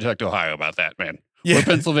 Well, you got to talk to Ohio about that, man. Yeah. We're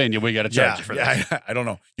Pennsylvania. We got to charge you for that. I don't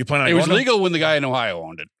know. You plan on It was going legal when the guy in Ohio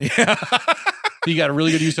owned it. Yeah. He got a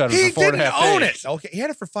really good use out of it for 4.5 days. He didn't own it. Okay. He had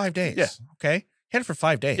it for 5 days. Yeah. Okay. He had it for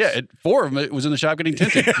 5 days. Yeah, 4 of them it was in the shop getting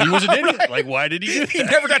tinted. He was an idiot. Right. Like, why did he do that? He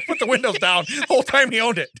never got to put the windows down the whole time he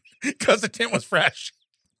owned it because the tint was fresh.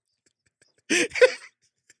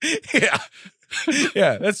 Yeah.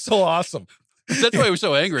 Yeah. That's so awesome. That's why I was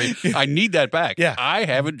so angry. I need that back. Yeah. I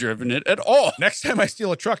haven't driven it at all. Next time I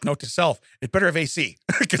steal a truck, note to self, it better have AC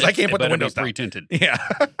because I can't put the windows down. Pre-tinted. Yeah.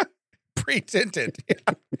 Pre-tinted.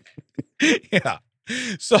 Yeah. Yeah.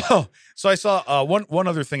 So I saw one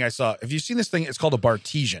other thing I saw. Have you seen this thing? It's called a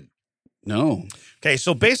Bartesian. No. Okay.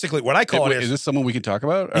 So basically what I call it is this someone we can talk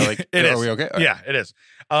about? Or like, it are is. we okay? All right. Yeah, it is.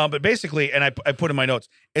 But basically, and I put in my notes,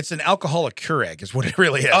 it's an alcoholic Keurig is what it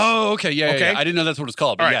really is. Oh, okay. Yeah, Okay. yeah. I didn't know that's what it's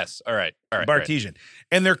called, but All right. yes. All right. Bartesian.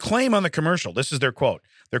 And their claim on the commercial, this is their quote.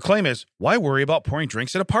 Their claim is, why worry about pouring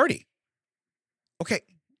drinks at a party? Okay.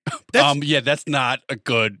 That's not a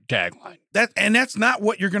good tagline. That's not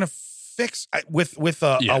what you're going to fix with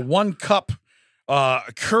a 1 cup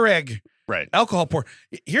Keurig Right. alcohol pour.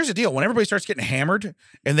 Here's the deal. When everybody starts getting hammered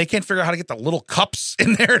and they can't figure out how to get the little cups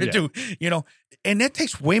in there to do, and that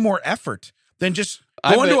takes way more effort than just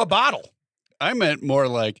go into a bottle. I meant more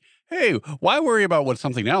like, hey, why worry about what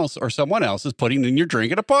something else or someone else is putting in your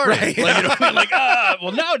drink at a party? Right. Like, you know what I mean? Like,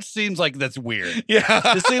 well, now it seems like that's weird.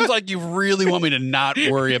 Yeah. It seems like you really want me to not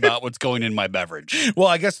worry about what's going in my beverage. Well,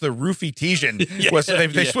 I guess the Roofie-Tesian was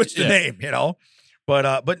they switched the name,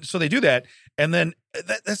 but so they do that, and then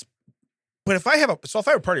that's. But if I have a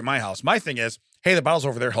party at my house, my thing is, hey, the bottle's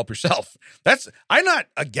over there, help yourself. I'm not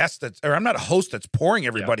a guest I'm not a host that's pouring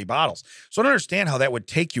everybody bottles. So I don't understand how that would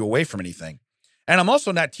take you away from anything. And I'm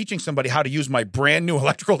also not teaching somebody how to use my brand new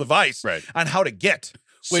electrical device on how to get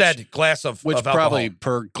said glass of alcohol. Probably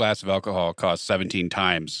per glass of alcohol costs 17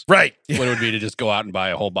 times right what it would be to just go out and buy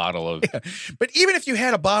a whole bottle of. Yeah. But even if you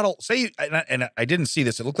had a bottle, and I didn't see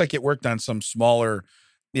this, it looked like it worked on some smaller,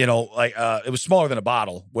 it was smaller than a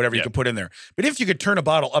bottle, whatever you could put in there. But if you could turn a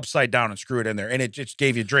bottle upside down and screw it in there, and it just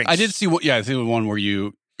gave you drinks. I did see one where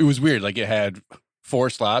it was weird. Like it had 4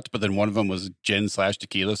 slots, but then one of them was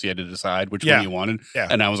gin/tequila, so you had to decide which one you wanted. Yeah.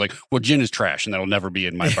 And I was like, well, gin is trash, and that'll never be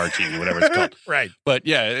in my Bartini, whatever it's called. Right. But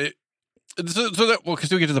yeah, because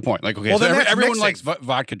we get to the point. Like, okay, so everyone likes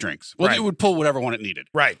vodka drinks. Well, it would pull whatever one it needed.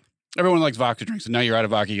 Right. Everyone likes vodka drinks, and now you're out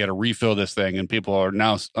of vodka. You got to refill this thing, and people are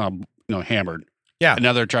now hammered. Yeah. And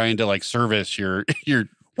now they're trying to like service your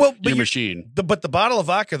machine. But the bottle of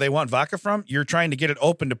vodka they want vodka from, you're trying to get it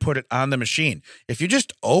open to put it on the machine. If you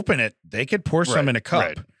just open it, they could pour some in a cup.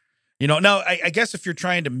 Right. Now I guess if you're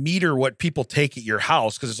trying to meter what people take at your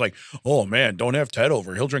house, because it's like, oh man, don't have Ted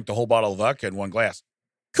over. He'll drink the whole bottle of vodka in one glass.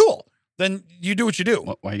 Cool. Then you do what you do.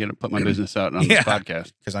 Why are you going to put my business out on this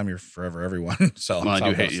podcast? Because I'm your forever everyone. So I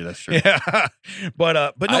do hate you. That's true. Yeah. But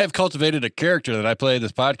no. I have cultivated a character that I play in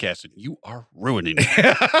this podcast, and you are ruining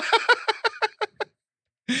it.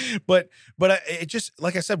 But it just,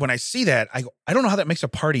 like I said, when I see that, I don't know how that makes a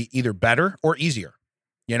party either better or easier,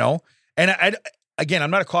 And again,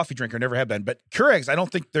 I'm not a coffee drinker, never have been, but Keurigs, I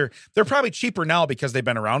don't think they're probably cheaper now because they've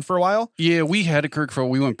been around for a while. Yeah, we had a Keurig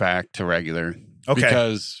we went back to regular. Okay.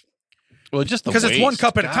 Because it's 1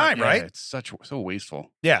 cup at a time, right? It's so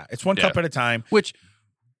wasteful. Yeah, it's 1 cup at a time. Which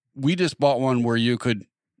we just bought one where you could,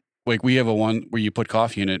 like, we have a one where you put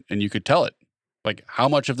coffee in it and you could tell it, like, how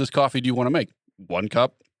much of this coffee do you want to make? 1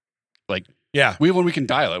 cup? Like, yeah, we have one we can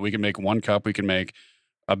dial it. We can make 1 cup. We can make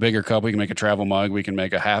a bigger cup. We can make a travel mug. We can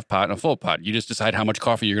make a half pot and a full pot. You just decide how much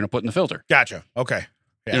coffee you're going to put in the filter. Gotcha. Okay.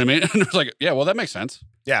 Yeah. You know what I mean? And it's like, yeah, well, that makes sense.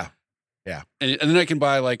 Yeah. Yeah. And then I can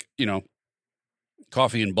buy, like,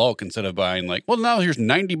 coffee in bulk instead of buying like, well, now here's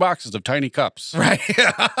 90 boxes of tiny cups. Right.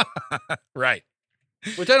 Right.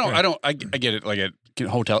 Which I get it. Like at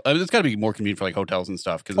hotel, it's got to be more convenient for like hotels and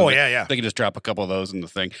stuff. Cause they can just drop a couple of those in the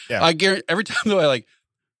thing. Yeah. I guarantee every time though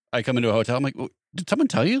I come into a hotel, I'm like, well, did someone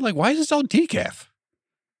tell you? Like, why is this all decaf?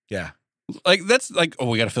 Yeah. Like that's like, oh,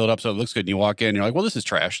 we got to fill it up so it looks good. And you walk in, and you're like, well, this is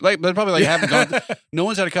trash. Like, they're probably like haven't gone. No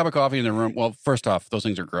one's had a cup of coffee in their room. Well, first off, those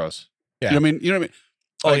things are gross. Yeah. You know what I mean?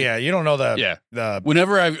 Oh yeah, you don't know the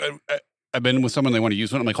Whenever I've been with someone, they want to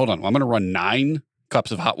use one, I'm like, hold on, I'm going to run 9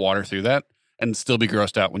 cups of hot water through that and still be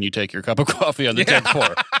grossed out when you take your cup of coffee on the 10th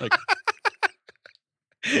pour. Like,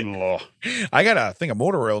 Oh. I got a thing of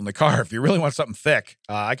motor oil in the car. If you really want something thick,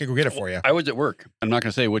 I could go get it for you. I was at work. I'm not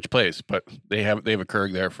going to say which place, but they have a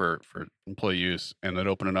Keurig there for employee use, and they'd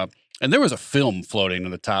open it up, and there was a film floating to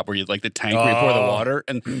the top where you like the tank where you pour the water,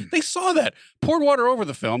 and they saw that, poured water over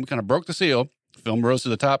the film, kind of broke the seal. Film rose to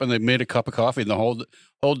the top, and they made a cup of coffee. And the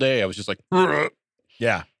whole day, I was just like,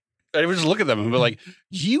 Yeah. I would just look at them and be like,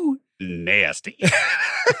 "You nasty."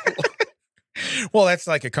 Well, that's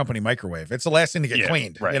like a company microwave. It's the last thing to get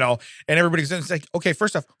cleaned, right. you know? And everybody's it's like, okay,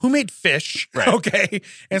 first off, who made fish? Right. Okay.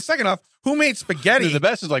 And second off, who made spaghetti? The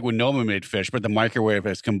best is like when Noma made fish, but the microwave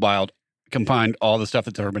has combined all the stuff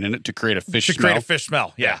that's ever been in it to create a fish smell. Create a fish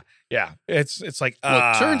smell. Yeah. Yeah. It's like,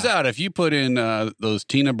 Well, it turns out if you put in those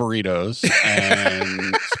Tina burritos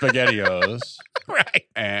and SpaghettiOs right.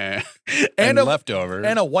 and a leftovers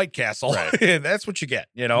and a White Castle, Right. that's what you get,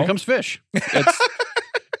 you it know? becomes fish.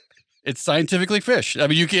 It's scientifically fish. I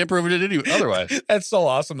mean, you can't prove it otherwise. That's so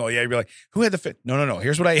awesome, though. Yeah, you'd be like, who had the fish? No.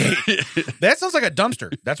 Here's what I ate. That sounds like a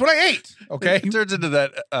dumpster. That's what I ate. Okay. It turns into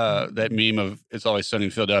that meme of It's Always Sunny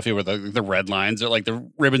in Philadelphia where the red lines are like the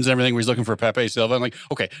ribbons and everything where he's looking for Pepe Silva. I'm like,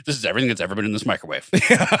 okay, this is everything that's ever been in this microwave.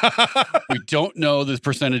 We don't know the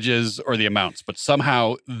percentages or the amounts, but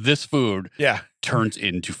somehow this food turns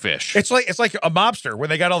into fish. It's like a mobster where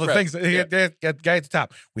they got all the Right. things. They got guy at the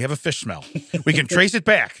top. We have a fish smell. We can trace it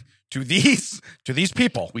back to these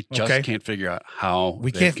people. We just can't figure out how We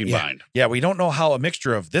they've can't combined. Yeah, we don't know how a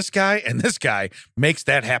mixture of this guy and this guy makes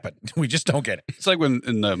that happen. We just don't get it. It's like when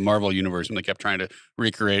in the Marvel universe when they kept trying to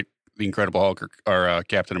recreate the Incredible Hulk or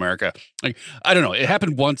Captain America. Like, I don't know. It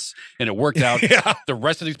happened once and it worked out. Yeah. The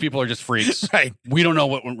rest of these people are just freaks. Right. We don't know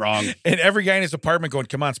what went wrong. And every guy in his apartment going,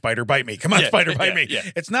 "Come on, spider, bite me. Come on, spider, bite me." Yeah.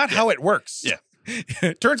 It's not how it works.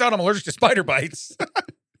 Yeah. Turns out I'm allergic to spider bites.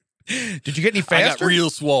 Did you get any faster? I got real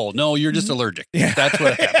swole. No, you're just allergic. Yeah. That's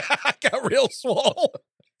what happened. I got real swole.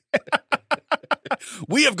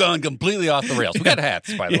 We have gone completely off the rails. We got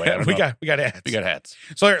hats, by the way. I don't we know. got hats. We got hats.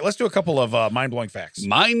 So here, let's do a couple of mind-blowing facts.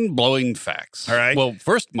 Mind-blowing facts. All right. Well,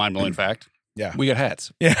 first mind-blowing fact. Yeah. We got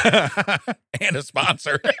hats. Yeah. And a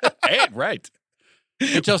sponsor. Right.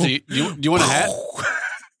 Hey, Chelsea, do you want a hat?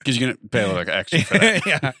 Because you're going to pay a little extra for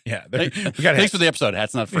that. Yeah. Hey, We got thanks hats. for the episode.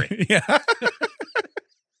 Hat's not free. Yeah.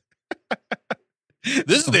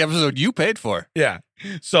 This is the episode you paid for. Yeah.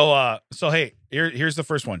 So hey, here's the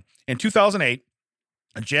first one. In 2008,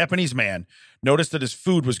 a Japanese man noticed that his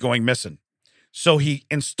food was going missing. So he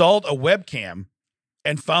installed a webcam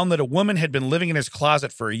and found that a woman had been living in his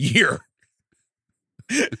closet for a year.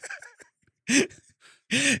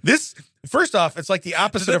 This, first off, it's like the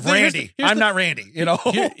opposite of Randy. I'm not Randy, you know?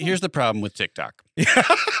 Here's the problem with TikTok.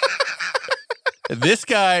 This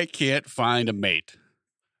guy can't find a mate.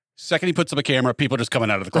 Second he puts up a camera, people are just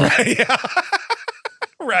coming out of the closet. Right. Yeah.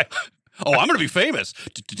 Right. Oh, I'm going to be famous.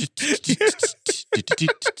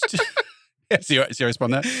 See how I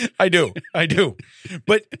spun that? I do.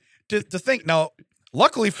 But to think now,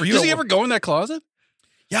 luckily for you, Does he ever go in that closet?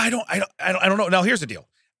 Yeah, I don't know. Now here's the deal.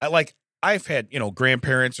 I've had,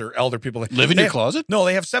 grandparents or elder people that Live in your closet? No,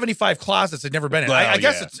 they have 75 closets they've never been in. Well, I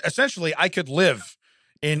guess yeah. it's essentially I could live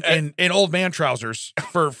in old man trousers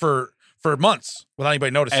for months without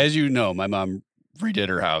anybody noticing. As you know, my mom redid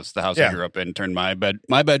her house, the house Yeah. I grew up in, turned my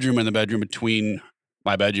bedroom and the bedroom between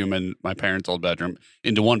my bedroom and my parents' old bedroom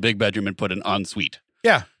into one big bedroom and put an ensuite.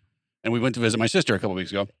 Yeah. And we went to visit my sister a couple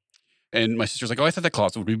weeks ago. And my sister's like, "Oh, I thought that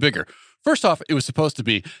closet would be bigger." First off, it was supposed to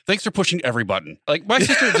be, thanks for pushing every button. Like, my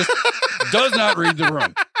sister just does not read the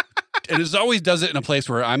room. And it always does it in a place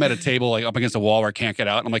where I'm at a table, like up against a wall where I can't get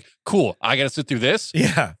out. And I'm like, cool, I got to sit through this?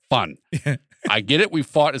 Yeah. Fun. I get it. We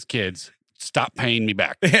fought as kids. Stop paying me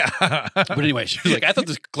back. Yeah. But anyway, she was like, "I thought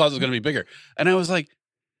this closet was going to be bigger." And I was like,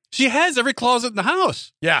 she has every closet in the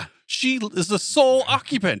house. Yeah. She is the sole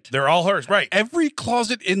occupant. They're all hers. Right. Every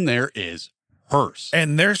closet in there is hers.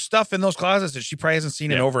 And there's stuff in those closets that she probably hasn't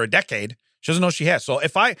seen in over a decade. She doesn't know she has. So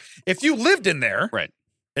if you lived in there, Right.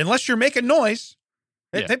 unless you're making noise,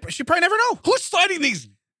 Yeah. she probably never know. Who's sliding these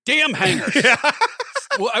damn hangers? Yeah.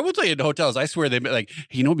 Well, I will tell you, in hotels, I swear like,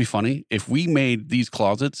 you know, what'd be funny if we made these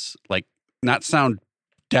closets like not sound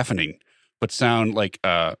deafening, but sound like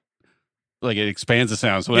it expands the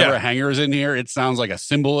sound. So whenever Yeah. a hanger is in here, it sounds like a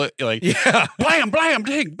cymbal, like Yeah. blam, blam,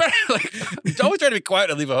 ding, bam. Like, I always try to be quiet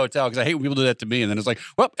and leave a hotel because I hate when people do that to me. And then it's like,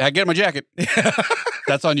 well, I get my jacket.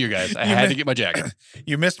 That's on you guys. I had to get my jacket.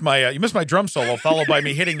 You missed my drum solo, followed by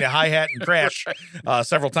me hitting the hi-hat and crash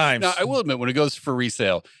several times. Now, I will admit, when it goes for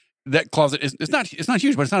resale, that closet is it's not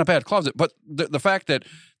huge, but it's not a bad closet. But the fact that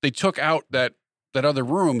they took out that other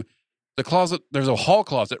room, the closet, there's a hall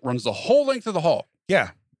closet, runs the whole length of the hall. Yeah.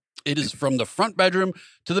 It is from the front bedroom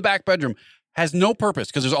to the back bedroom. has no purpose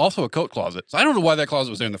because there's also a coat closet. So I don't know why that closet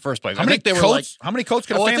was there in the first place. How many coats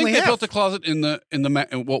could a I family think they have? built a closet in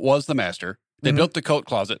what was the master. They built the coat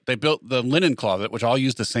closet. They built the linen closet, which all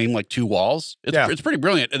use the same like 2 walls. It's pretty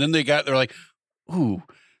brilliant. And then they're like, ooh,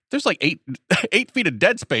 there's like 8 feet of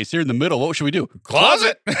dead space here in the middle. What should we do?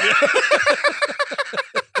 Closet.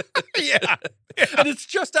 Yeah. And it's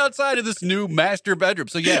just outside of this new master bedroom.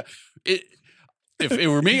 So yeah, if it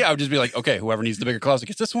were me, I would just be like, okay, whoever needs the bigger closet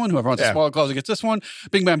gets this one. Whoever wants a smaller closet gets this one.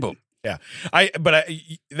 Bing, bam, boom. Yeah.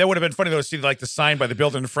 That would have been funny though to see like the sign by the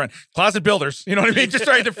builder in the front. Closet builders. You know what I mean? Just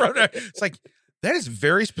right in the front. It's like, that is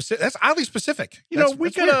very specific. That's oddly specific.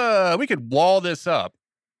 We could wall this up.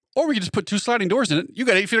 Or we could just put 2 sliding doors in it. You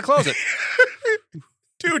got 8 feet of closet.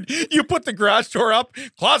 Dude, you put the garage door up,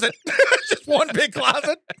 closet. Just one big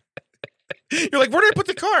closet. You're like, where did I put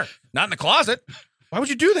the car? Not in the closet. Why would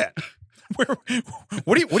you do that?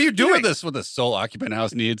 What are you doing? You know this what the sole occupant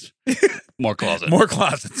house needs? More closet. More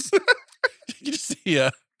closets. You just see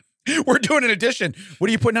we're doing an addition. What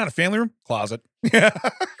are you putting on? A family room? Closet. Yeah.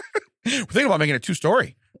 We're thinking about making it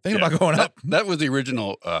 2-story. Thinking about going up. That was the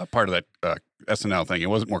original part of that SNL thing. It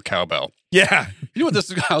wasn't more cowbell. Yeah. You know what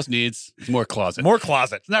this house needs? It's more closet. More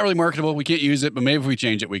closet. It's not really marketable. We can't use it, but maybe if we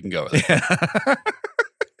change it, we can go with it.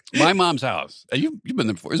 Yeah. My mom's house. You've been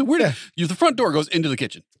there before. It's weird. Yeah. The front door goes into the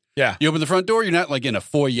kitchen. Yeah. You open the front door, you're not like in a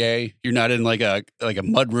foyer. You're not in like a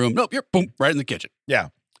mud room. Nope, you're boom, right in the kitchen. Yeah.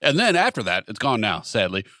 And then after that, it's gone now,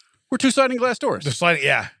 sadly. We're 2 sliding glass doors. The sliding,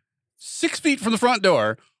 yeah. 6 feet from the front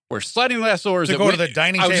door, we're sliding glass doors. To go to the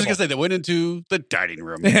dining table. I was just going to say, that went into the dining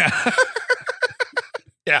room. Yeah.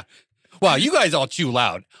 Yeah. Wow, you guys all chew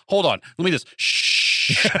loud. Hold on. Let me just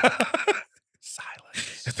shh.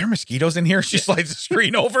 Silence. If there are mosquitoes in here, she slides the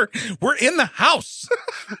screen over. We're in the house.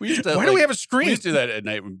 Why do we have a screen? We used to do that at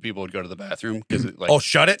night when people would go to the bathroom.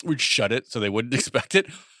 Shut it? We'd shut it so they wouldn't expect it.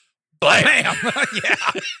 Bam!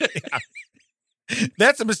 Yeah.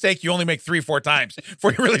 That's a mistake you only make 3-4 times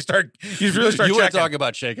before you really start You want checking. to talk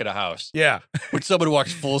about shaking a house. Yeah. When someone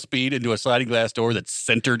walks full speed into a sliding glass door that's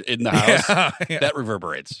centered in the house, that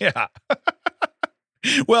reverberates. Yeah.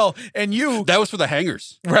 Well, and that was for the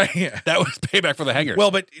hangers. Right. Yeah. That was payback for the hangers.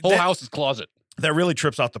 Well, but whole house is closet. That really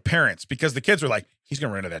trips out the parents because the kids are like, he's going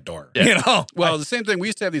to run into that door. Yeah. You know? Well, the same thing. We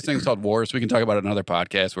used to have these things called wars. We can talk about it in another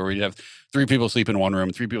podcast where we'd have 3 people sleep in one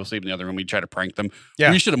room, 3 people sleep in the other room. We'd try to prank them. Yeah.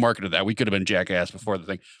 We should have marketed that. We could have been jackass before the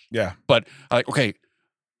thing. Yeah. But okay,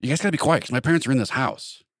 you guys got to be quiet because my parents are in this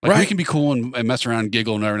house. Like, we can be cool and mess around and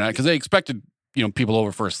giggle and everything because they expected, people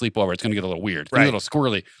over for a sleepover. It's going to get a little weird. It's going to get a little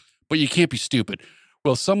squirrely. But you can't be stupid.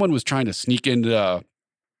 Well, someone was trying to sneak into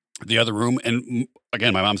the other room. And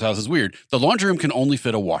again, my mom's house is weird. The laundry room can only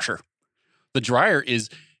fit a washer. The dryer is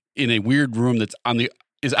in a weird room that's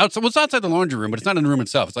is outside. Well, it's outside the laundry room, but it's not in the room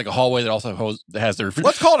itself. It's like a hallway that also has the refrigerator.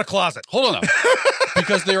 Let's call it a closet. Hold on, though.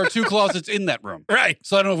 Because there are 2 closets in that room. Right.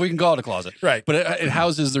 So I don't know if we can call it a closet. Right. But it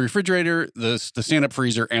houses the refrigerator, the stand-up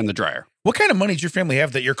freezer, and the dryer. What kind of money does your family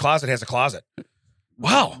have that your closet has a closet?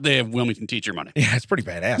 Wow. They have Wilmington teacher money. Yeah, it's pretty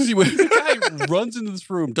badass. Anyway, the guy runs into this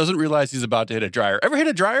room, doesn't realize he's about to hit a dryer. Ever hit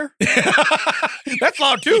a dryer? That's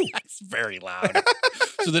loud too. That's very loud.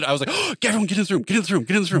 So then I was like, everyone get in this room, get in this room,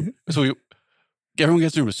 get in this room. So everyone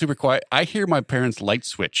gets in the room. It was super quiet. I hear my parents' light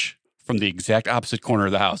switch from the exact opposite corner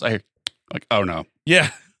of the house. I hear like, oh no. Yeah.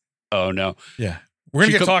 Oh no. Yeah. We're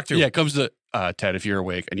going to get talked to. Yeah, it comes to, Ted, if you're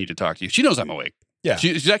awake, I need to talk to you. She knows I'm awake. Yeah.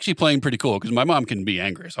 She's actually playing pretty cool because my mom can be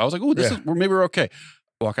angry. So I was like, oh, maybe we're okay.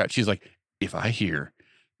 Walk out. She's like, if I hear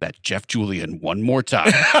that Jeff Julian one more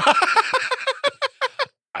time,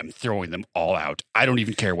 I'm throwing them all out. I don't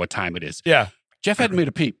even care what time it is. Yeah. Jeff hadn't made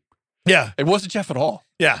a peep. Yeah. It wasn't Jeff at all.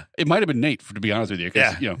 Yeah. It might have been Nate, to be honest with you,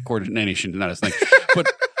 because, coordination is not his thing.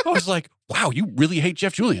 But I was like, wow, you really hate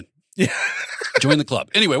Jeff Julian. Yeah. Join the club.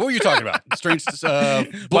 Anyway, what were you talking about? Strange,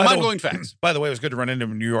 mind-blowing facts. By the way, it was good to run into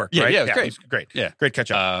him in New York, yeah, right? Yeah, it was great. It was great. Yeah. Great catch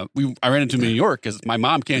up. I ran into him in New York because my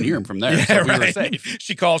mom can't hear him from there, so we were safe.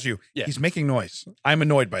 She calls you. Yeah. He's making noise. I'm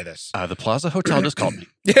annoyed by this. The Plaza Hotel just called me.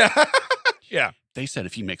 Yeah. Yeah. They said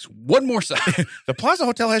if he makes one more sound. The Plaza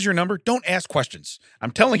Hotel has your number. Don't ask questions.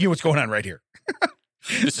 I'm telling you what's going on right here.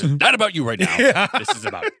 This is not about you right now. Yeah. This is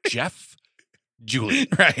about Jeff Julian.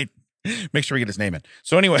 Right. Make sure we get his name in.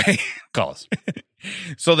 So anyway. Call us.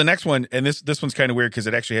 So the next one, and this one's kind of weird because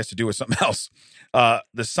it actually has to do with something else.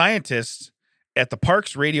 The scientists at the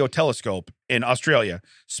Parkes Radio Telescope in Australia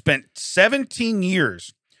spent 17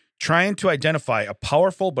 years trying to identify a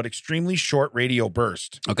powerful but extremely short radio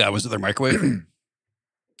burst. Okay, was it their microwave?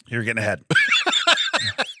 You're getting ahead.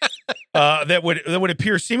 That would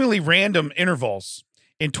appear seemingly random intervals.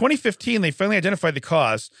 In 2015, they finally identified the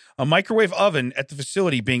cause: a microwave oven at the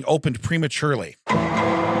facility being opened prematurely.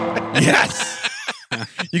 Yes.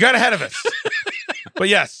 You got ahead of us. But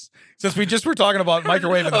yes, since we just were talking about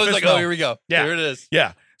microwave and the I was fish like, smell. oh, here we go. Yeah. Here it is.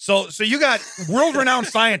 Yeah. So you got world-renowned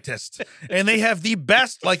scientists, and they have the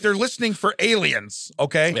best, like they're listening for aliens,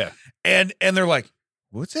 okay? Yeah. And they're like,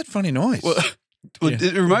 what's that funny noise? Well,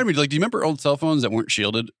 it reminded me, like, do you remember old cell phones that weren't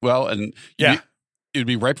shielded well? And Yeah. it would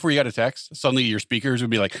be right before you got a text. Suddenly your speakers would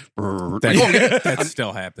be like, That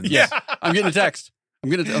still happens. yeah, I'm getting a text.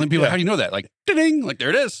 And people Yeah. like, how do you know that? Like, ding, like there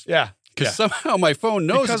it is. Yeah. Because somehow my phone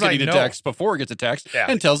knows Because it's getting I a know. text before it gets a text Yeah.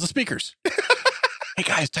 and tells the speakers. Hey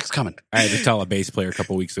guys, text coming. I had to tell a bass player a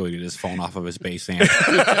couple weeks ago to get his phone off of his bass amp.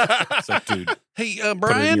 It's like, dude, Hey, put it in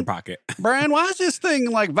Brian, your pocket. Brian, why is this thing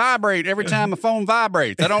like vibrate every time my phone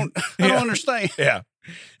vibrates? I don't understand. Yeah.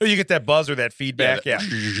 You get that buzz or that feedback. Yeah.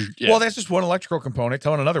 Yeah. Well, that's just one electrical component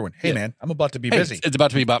telling another one, hey, Yeah. man, I'm about to be Hey, busy. it's about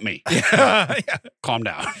to be about me. Yeah. Calm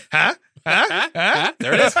down. Huh? Huh? Huh? Huh? Huh?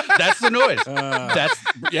 There it is. That's the noise.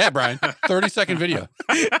 Uh, Brian. 30-second video.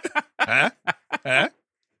 Huh? Huh?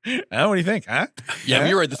 What do you think? Huh? Yeah, Huh?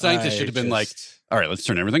 you're right. The scientists I should have been like, just- all right, let's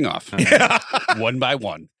turn everything off. Yeah. One by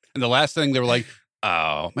one. And the last thing they were like,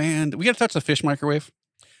 oh man, we got to touch the fish microwave.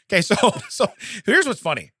 Okay, so here's what's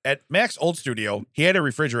funny. At Mac's old studio, he had a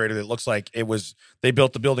refrigerator that looks like they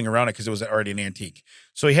built the building around it because it was already an antique.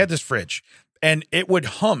 So he had this fridge, and it would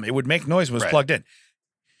hum. It would make noise when it was Right. plugged in.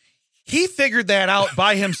 He figured that out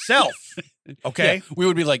by himself. Okay? Yeah, we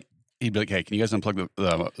would be like, he'd be like, hey, can you guys unplug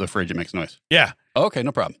the fridge? It makes noise. Yeah. Okay,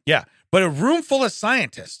 no problem. Yeah. But a room full of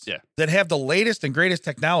scientists Yeah. that have the latest and greatest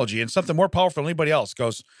technology and something more powerful than anybody else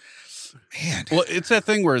goes, man. Well, it's that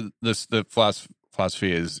thing where the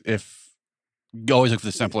philosophy is if you always look for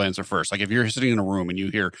the simple answer first. Like if you're sitting in a room and you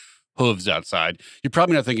hear hooves outside, you're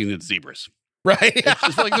probably not thinking it's zebras. Right. It's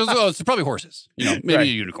just like, it's probably horses, maybe Right. a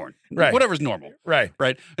unicorn, Right. whatever's normal, Right.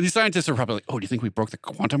 right? And these scientists are probably like, oh, do you think we broke the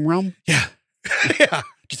quantum realm? Yeah. Yeah.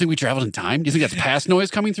 Do you think we traveled in time? Do you think that's past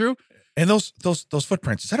noise coming through? And those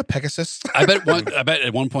footprints, is that a Pegasus? I bet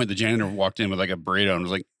at one point the janitor walked in with like a burrito and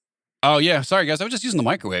was like, oh yeah, sorry guys, I was just using the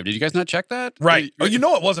microwave. Did you guys not check that? Right. Oh, you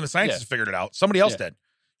know it wasn't a scientist Yeah. who figured it out. Somebody else Yeah. did.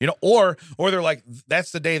 Or they're like, that's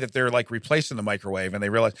the day that they're like replacing the microwave and they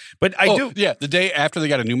realize. But I do. Yeah, the day after they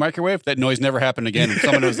got a new microwave, that noise never happened again. And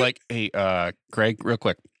someone was like, hey, Craig, real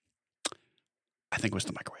quick. I think it was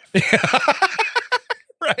the microwave.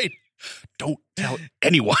 Right. Don't tell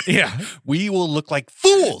anyone. Yeah. We will look like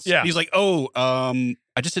fools. Yeah. He's like, oh,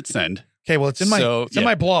 I just hit send. Okay. Well, it's in my So, in yeah.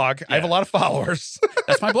 my blog. I have a Yeah. lot of followers.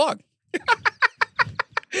 That's my blog.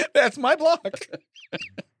 That's my blog.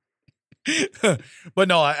 But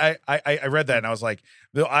no, I read that and I was like,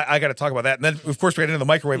 I got to talk about that. And then of course we got into the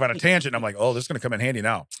microwave on a tangent. And I'm like, oh, this is going to come in handy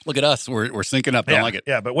now. Look at us. We're syncing up. Don't Yeah. like it.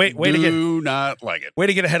 Yeah. But way to Do not like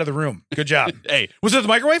it. get ahead of the room. Good job. Hey, Was it the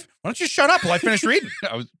microwave? Why don't you shut up while I finish reading?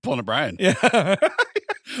 I was pulling a Brian. Yeah.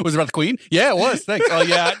 Was it about the Queen? Yeah, it was. Thanks. Oh,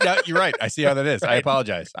 yeah. No, you're right. I see how that is. I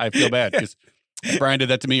apologize. I feel bad because Brian did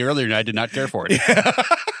that to me earlier and I did not care for it.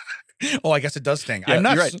 Oh, I guess it does sting. Yeah, I'm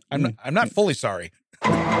not. you're right. I'm not fully sorry.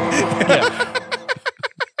 Yeah.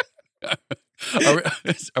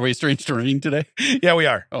 Are we strange to ring today? Yeah, we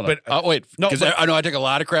are. Hold on. But Wait. no, Because but- I know I take a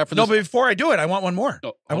lot of crap for no, this. but before I do it, I want one more.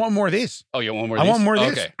 No, I want more of these. Oh, you want one more of I these? want more of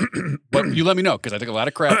these. Okay. But you let me know because I took a lot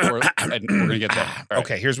of crap for it and we're going to get that. All right.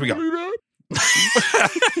 Okay, here's we go.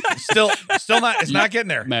 Still not. It's not getting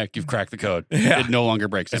there. Mac, you've cracked the code. Yeah. It no longer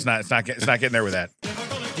breaks. It's not getting there with that.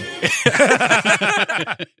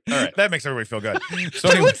 All right. That makes everybody feel good. So So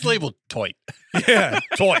anyway, what's labeled toy? yeah,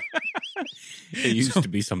 toy. It used to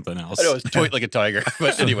be something else. I know it's toy like a tiger.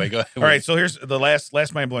 But anyway, go ahead. All right, so here's the last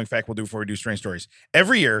mind-blowing fact we'll do before we do strange stories.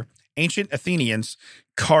 Every year, ancient Athenians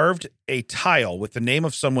carved a tile with the name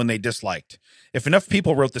of someone they disliked. If enough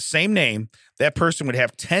people wrote the same name, that person would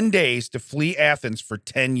have 10 days to flee Athens for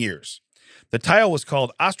 10 years. The tile was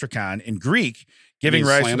called ostrakon in Greek, giving mean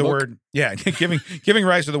rise slam to the book? word, giving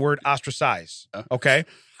rise to the word ostracize. Okay?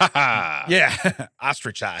 Ha Yeah,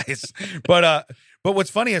 ostracize. But what's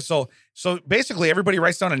funny is so basically everybody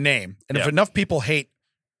writes down a name, and if Yeah. enough people hate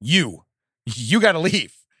you got to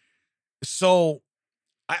leave. So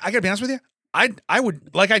I got to be honest with you. I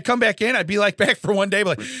would like I'd come back in. I'd be like back for one day,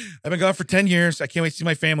 but like I've been gone for 10 years. I can't wait to see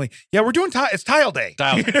my family. Yeah, we're doing it's tile day.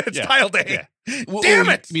 Tile day, It's yeah. tile day. Well, Damn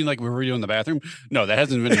it! You mean like we were doing the bathroom? No, that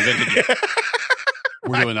hasn't been invented yet.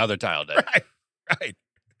 We're doing other tile day. Right.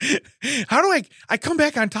 How do I come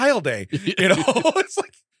back on tile day? You know, it's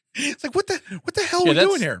like what the hell are we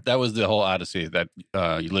doing here? That was the whole odyssey that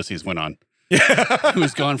Ulysses went on. Yeah. He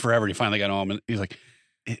was gone forever. And he finally got home, and he's like,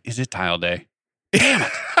 "Is it tile day? Damn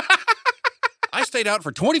it! I stayed out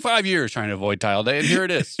for 25 years trying to avoid tile day, and here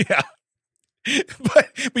it is." Yeah. But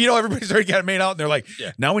everybody's already got it made out, and they're like,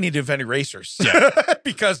 Yeah. now we need to invent erasers. Yeah.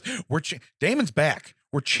 Because Damon's back.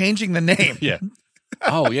 We're changing the name. Yeah.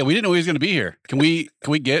 Oh yeah, we didn't know he was going to be here. Can we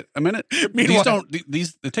get a minute? Meanwhile-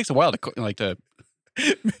 These it takes a while to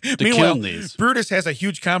Meanwhile, kiln these. Brutus has a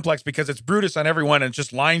huge complex because it's Brutus on everyone and it's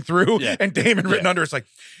just lying through, Yeah. and Damon written under. It's like,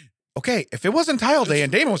 okay, if it wasn't Tile Day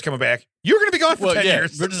and Damon was coming back, you're going to be gone for 10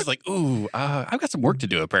 years. We're just like, ooh, I've got some work to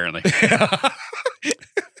do. Apparently,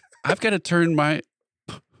 I've got to turn my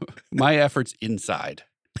efforts inside.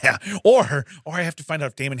 Yeah, or I have to find out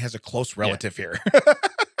if Damon has a close relative here.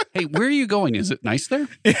 Hey, where are you going? Is it nice there?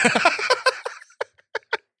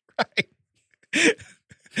 Right.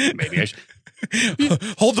 Maybe I should.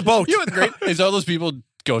 Hold the boat. You know what's great is all those people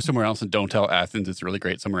go somewhere else and don't tell Athens it's really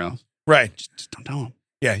great somewhere else. Right. Just don't tell them.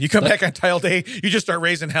 Yeah, you come back on Tile Day, you just start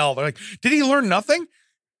raising hell. They're like, did he learn nothing?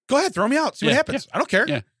 Go ahead, throw me out. See what Yeah, happens. I don't care.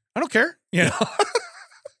 Yeah. I don't care.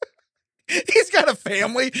 He's got a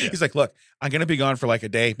family. Yeah. He's like, look, I'm going to be gone for like a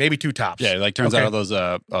day, maybe 2 tops. Yeah, like turns Okay. out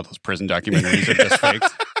all those prison documentaries are just fakes.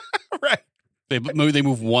 Right. They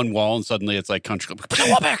move one wall and suddenly it's like country. Put the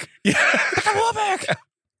wall back. Yeah. Put the wall back.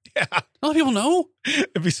 Yeah. A lot of people know.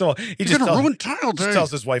 It'd be so. He You're just gonna tells, ruin Tile Day. just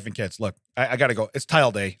tells his wife and kids, look, I got to go. It's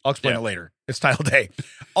Tile Day. I'll explain Yeah. it later. It's Tile Day.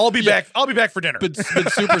 I'll be Yeah. back. I'll be back for dinner. But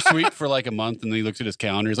super sweet for like a month, and then he looks at his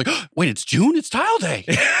calendar. He's like, oh, "Wait, it's June. It's Tile Day.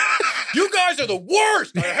 You guys are the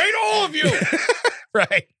worst. I hate all of you."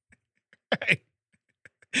 Right. Right.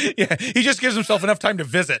 Yeah. He just gives himself enough time to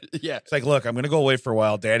visit. Yeah, It's like, look, I'm going to go away for a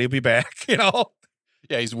while. Daddy will be back. yeah.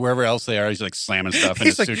 He's wherever else they are. He's like slamming stuff in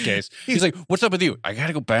He's his like- suitcase. He's like, "What's up with you? I got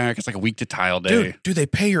to go back. It's like a week to Tile Day." Dude, do they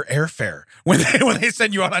pay your airfare when they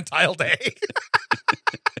send you out on Tile Day?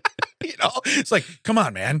 It's like, come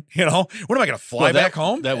on, man. What am I going to fly Well, back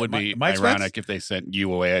home? That would My- be my ironic expense? if they sent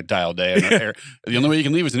you away at Tile Day. On an the only way you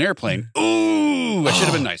can leave is an airplane. Ooh, I should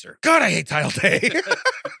have been nicer. God, I hate Tile Day.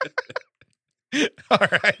 All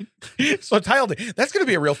right. So Tile Day, that's going to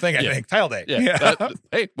be a real thing, I Yeah. think. Tile Day. Yeah.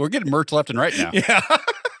 Hey, we're getting merch left and right now. Yeah.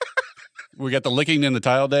 We got the licking and the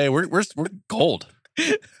Tile Day. We're gold.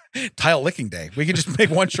 Tile licking day. We can just make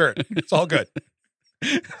one shirt. It's all good.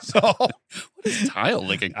 So What is tile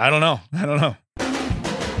licking? I don't know.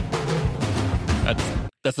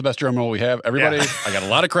 That's the best drum roll we have. Everybody, Yeah. I got a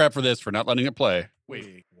lot of crap for this for not letting it play.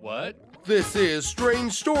 Wait, what? This is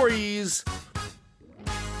Strange Stories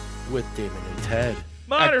with Damon and Ted.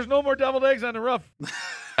 There's no more deviled eggs on the roof.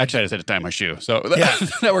 Actually, I just had to tie my shoe, so Yeah.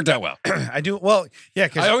 that worked out well. I do. Well, yeah, I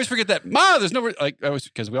because always forget that. Ma, there's no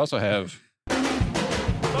because we also have. there's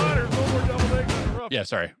no more deviled eggs on the roof. Yeah,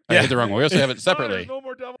 sorry, I Yeah. did the wrong one. We also have it separately. There's no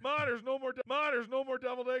more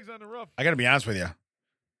deviled eggs on the roof. I got to be honest with you.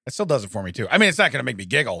 It still does it for me too. I mean, it's not going to make me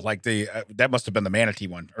giggle like that must have been the manatee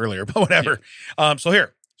one earlier, but whatever. So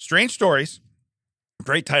here, Strange Stories.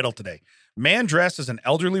 Great title today. Man dressed as an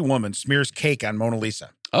elderly woman smears cake on Mona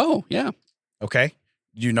Lisa. Oh yeah, Okay.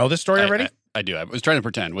 Do you know this story already? I do. I was trying to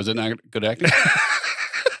pretend. Was it not good acting?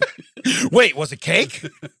 Wait, was it cake?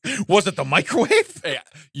 Was it the microwave? Hey,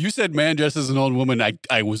 you said man dressed as an old woman.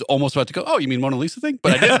 I was almost about to go, oh, you mean Mona Lisa thing?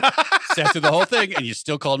 But I didn't. Sat through the whole thing, and you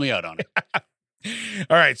still called me out on it.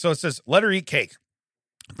 All right. So it says, let her eat cake.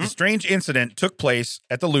 The strange incident took place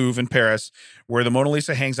at the Louvre in Paris, where the Mona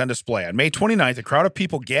Lisa hangs on display. On May 29th, a crowd of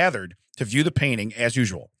people gathered to view the painting as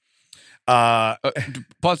usual.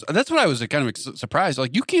 Pause. That's what I was kind of surprised.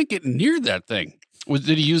 Like, you can't get near that thing.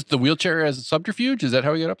 Did he use the wheelchair as a subterfuge? Is that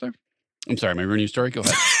how he got up there? I'm sorry, am I ruining your story? Go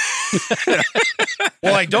ahead.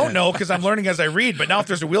 Well, I don't know because I'm learning as I read, but now if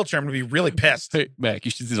there's a wheelchair, I'm going to be really pissed. Hey, Mac,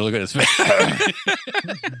 you should see the look at his face.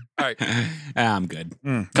 All right. I'm good.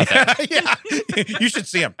 Yeah. You should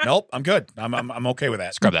see him. Nope, I'm good. I'm okay with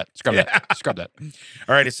that. Scrub that. Scrub that. Scrub that.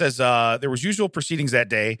 All right. It says there was usual proceedings that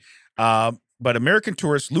day, but American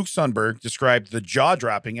tourist Luke Sundberg described the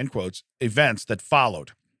jaw-dropping, in quotes, events that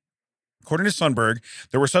followed. According to Sundberg,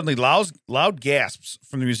 there were suddenly loud gasps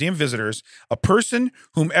from the museum visitors. A person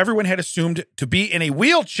whom everyone had assumed to be in a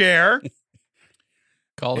wheelchair,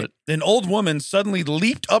 Call it. an old woman, suddenly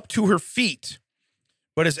leaped up to her feet.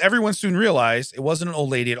 But as everyone soon realized, it wasn't an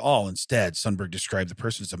old lady at all. Instead, Sundberg described the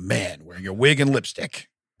person as a man wearing a wig and lipstick.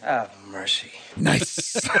 Have mercy.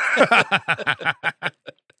 Nice.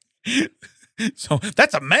 So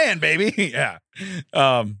that's a man, baby. Yeah.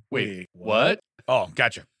 Wait, what? Oh,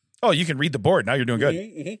 gotcha. Oh, you can read the board. Now you're doing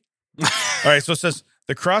good. All right. So it says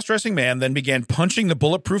the cross-dressing man then began punching the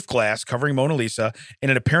bulletproof glass covering Mona Lisa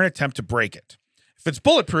in an apparent attempt to break it. If it's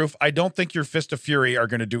bulletproof, I don't think your fist of fury are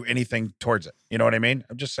going to do anything towards it. You know what I mean?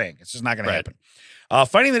 I'm just saying. It's just not going to happen.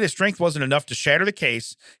 Finding that his strength wasn't enough to shatter the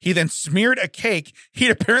case, he then smeared a cake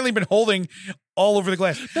he'd apparently been holding all over the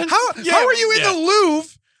glass. How are you in the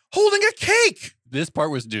Louvre holding a cake. This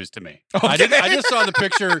part was news to me. Okay. I just saw the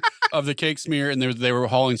picture of the cake smear, and they were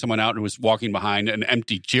hauling someone out and was walking behind an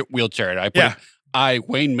empty wheelchair. And I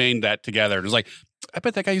Wayne Maned that together. It was like, I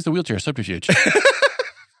bet that guy used the wheelchair subterfuge.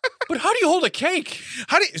 But how do you hold a cake?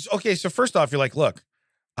 Okay, so first off, you're like, look,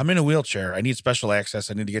 I'm in a wheelchair. I need special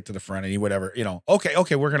access. I need to get to the front. I need whatever,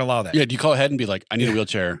 Okay, we're going to allow that. Yeah, do you call ahead and be like, I need a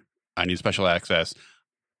wheelchair. I need special access.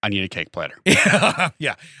 I need a cake platter.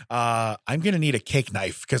 Yeah. I'm going to need a cake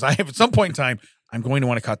knife because I have at some point in time, I'm going to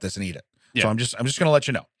want to cut this and eat it. Yeah. So I'm just going to let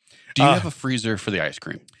you know. Do you have a freezer for the ice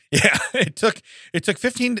cream? Yeah, it took 10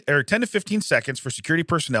 to 15 seconds for security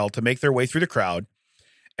personnel to make their way through the crowd.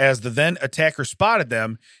 As the then attacker spotted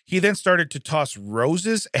them, he then started to toss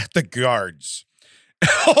roses at the guards.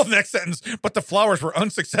 Oh, next sentence. But the flowers were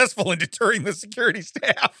unsuccessful in deterring the security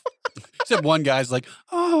staff. Except one guy's like,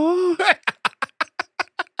 oh.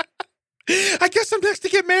 I guess I'm next to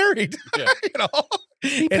get married. Yeah.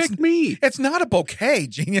 He picked me. It's not a bouquet,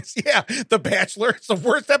 genius. Yeah, The Bachelor. It's the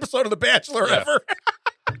worst episode of The Bachelor ever.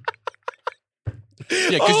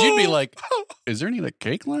 Yeah, because you'd be like, is there any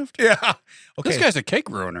cake left? Yeah. Okay. This guy's a cake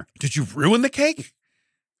ruiner. Did you ruin the cake?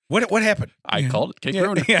 What happened? I called it cake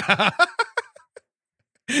ruiner. Yeah.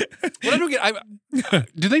 What I don't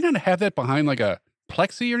get, do they not have that behind a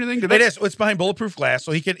plexi or anything? It is. It's behind bulletproof glass,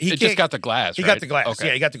 so he just got the glass. He right? got the glass. Okay.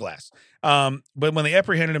 Yeah, he got the glass. But when they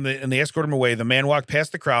apprehended him and they escorted him away, the man walked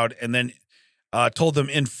past the crowd and then told them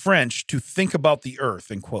in French to think about the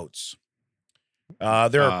earth. In quotes.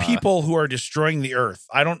 There are people who are destroying the earth.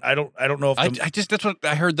 I don't know if I just that's what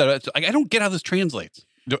I heard. That I don't get how this translates.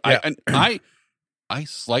 I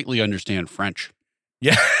slightly understand French.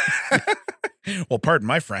 Yeah. Well, pardon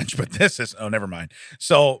my French, but this is, never mind.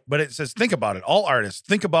 So, but it says, think about it. All artists,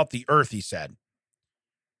 think about the earth, he said.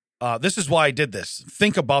 This is why I did this.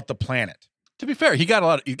 Think about the planet. To be fair, he got a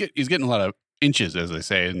lot. He's getting a lot of inches, as they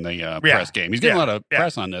say in the press game. He's getting a lot of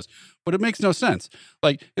press on this, but it makes no sense.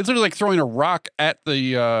 It's literally like throwing a rock at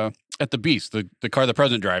the Beast, the car the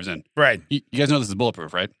president drives in. Right. You guys know this is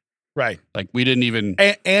bulletproof, right? Right. We didn't even.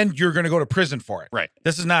 And you're going to go to prison for it. Right.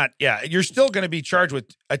 This is not. Yeah. You're still going to be charged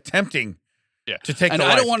with attempting. Yeah. To take. And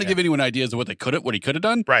I don't want to give anyone ideas of what he could have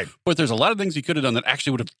done. Right. But there's a lot of things he could have done that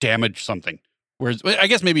actually would have damaged something. Whereas I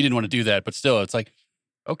guess maybe he didn't want to do that, but still, it's like,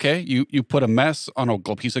 okay, you put a mess on a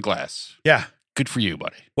piece of glass. Yeah. Good for you,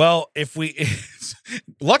 buddy. Well,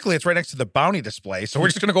 luckily it's right next to the bounty display, so we're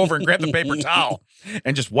just going to go over and grab the paper towel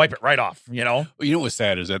and just wipe it right off, Well, you know what's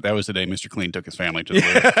sad is that was the day Mr. Clean took his family to the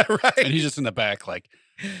loo. Right. And he's just in the back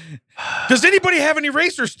does anybody have an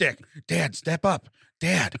eraser stick? Dad, step up.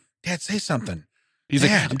 Dad, say something. He's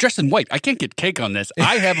Dad. Like, I'm dressed in white. I can't get cake on this.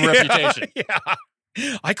 I have a reputation. Yeah.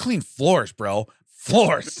 I clean floors, bro.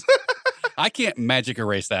 Floors. I can't magic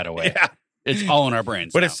erase that away. Yeah. It's all in our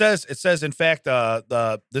brains. But now. it says, in fact,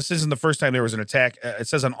 this isn't the first time there was an attack. It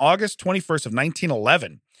says on August 21st of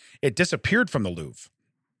 1911, it disappeared from the Louvre.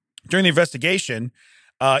 During the investigation,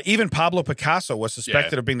 even Pablo Picasso was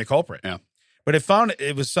suspected of being the culprit. Yeah. But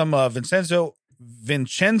it was some Vincenzo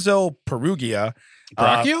Perugia.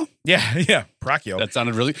 Braccio? Yeah, Braccio. That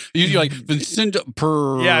sounded really. You're like Vincenzo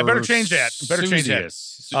Yeah, I better change that.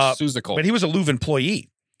 Susical. But he was a Louvre employee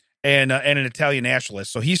and an Italian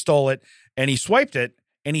nationalist. So he stole it and he swiped it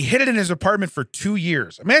and he hid it in his apartment for 2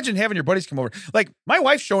 years. Imagine having your buddies come over. Like my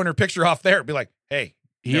wife's showing her picture off there. Be like, hey.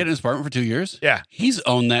 He hid in his apartment for 2 years? Yeah. He's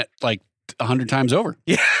owned that 100 times over.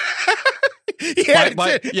 Yeah. He had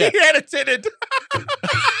it tinted.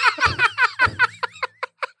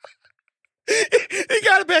 He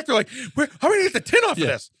got it back. They're like, how are we going to get the tint off of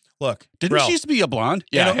this? Look. Didn't she used to be a blonde?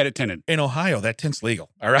 Yeah, I had it tinted. In Ohio, that tint's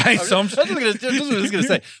legal. All right? So that's what I was going to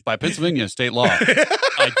say. By Pennsylvania state law,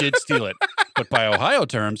 I did steal it. But by Ohio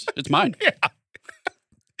terms, it's mine. Yeah.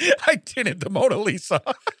 I tinted the Mona Lisa.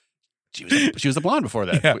 She was a blonde before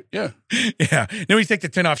that. Yeah. Then we take the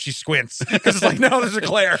tint off, she squints. Because it's like, no, there's a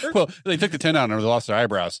glare. Well, they took the tint out and they lost their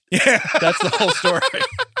eyebrows. Yeah. That's the whole story.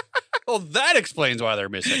 Well, that explains why they're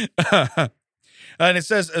missing. And it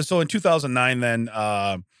says, so in 2009, then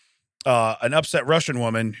an upset Russian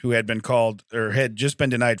woman who had just been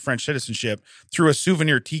denied French citizenship threw a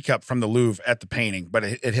souvenir teacup from the Louvre at the painting, but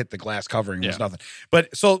it hit the glass covering. It was nothing.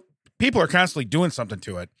 But so people are constantly doing something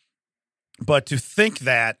to it. But to think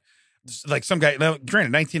that, like some guy, now,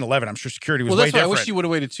 granted, 1911, I'm sure security was way different. I wish you would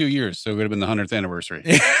have waited 2 years, so it would have been the 100th anniversary.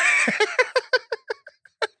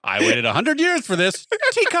 I waited 100 years for this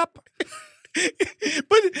teacup.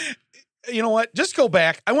 But you know what? Just go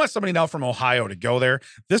back. I want somebody now from Ohio to go there.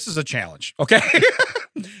 This is a challenge, okay?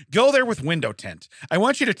 Go there with window tint. I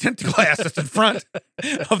want you to tint the glass that's in front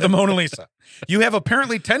of the Mona Lisa. You have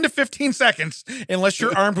apparently 10 to 15 seconds, unless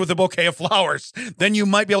you're armed with a bouquet of flowers. Then you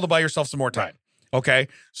might be able to buy yourself some more time. Okay?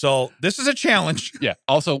 So this is a challenge. Yeah.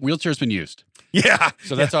 Also, wheelchair's been used. Yeah.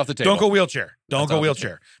 So that's off the table. Don't go wheelchair. Don't That's go off the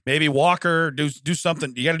wheelchair. Maybe walker, do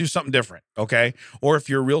something. You got to do something different, okay? Or if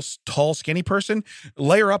you're a real tall, skinny person,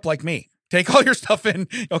 layer up like me. Take all your stuff in,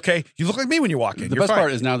 okay? You look like me when you walk in. The You're best fine.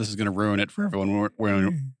 part is now this is going to ruin it for everyone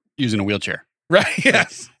we're using a wheelchair. Right,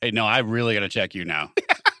 yes. Hey, no, I really got to check you now.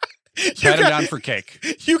 You Pat him got- down for cake.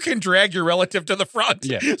 You can drag your relative to the front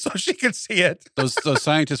Yeah. so she can see it. Those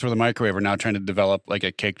scientists with the microwave are now trying to develop like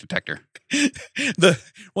a cake detector.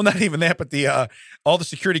 Well, not even that, but the all the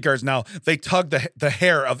security guards now, they tug the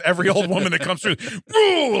hair of every old woman that comes through,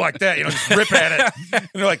 woo, like that, just rip at it. And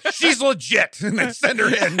they're like, she's legit. And they send her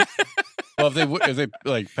in. Well, if they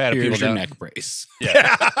like pat people Here's your down, neck brace.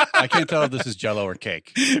 yeah, I can't tell if this is Jello or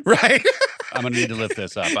cake. Right? I'm gonna need to lift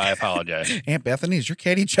this up. I apologize. Aunt Bethany, is your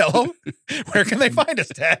caddy Jello? Where can they find us,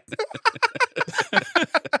 Dad?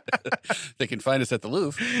 They can find us at the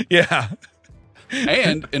Louvre Yeah.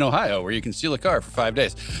 and in Ohio, where you can steal a car for 5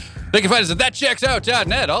 days. They can find us at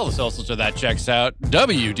thatchecksout.net. All the socials are That Checks Out.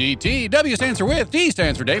 WDT. W stands for with. D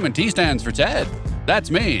stands for Damon. T stands for Ted. That's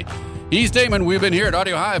me. He's Damon. We've been here at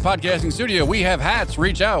Audio High Podcasting Studio. We have hats.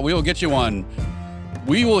 Reach out. We will get you one.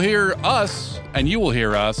 We will hear us, and you will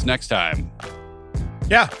hear us next time.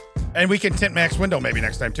 Yeah. And we can tint Mac's window maybe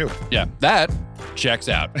next time, too. Yeah, that checks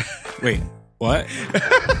out. Wait, what?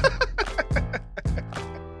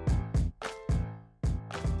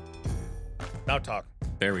 Now talk.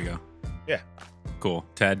 There we go. Yeah. Cool.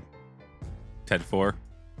 Ted 4.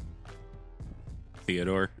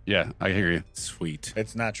 Theodore. Yeah, I hear you. Sweet.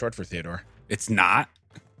 It's not short for Theodore. It's not.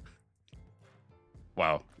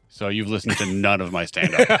 Wow. So you've listened to none of my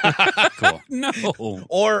stand-up. Cool. No.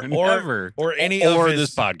 Or Never. any Or of his,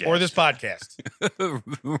 this podcast. Or this podcast.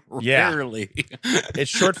 Yeah. Rarely.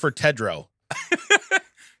 It's short for Tedro.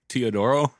 Teodoro.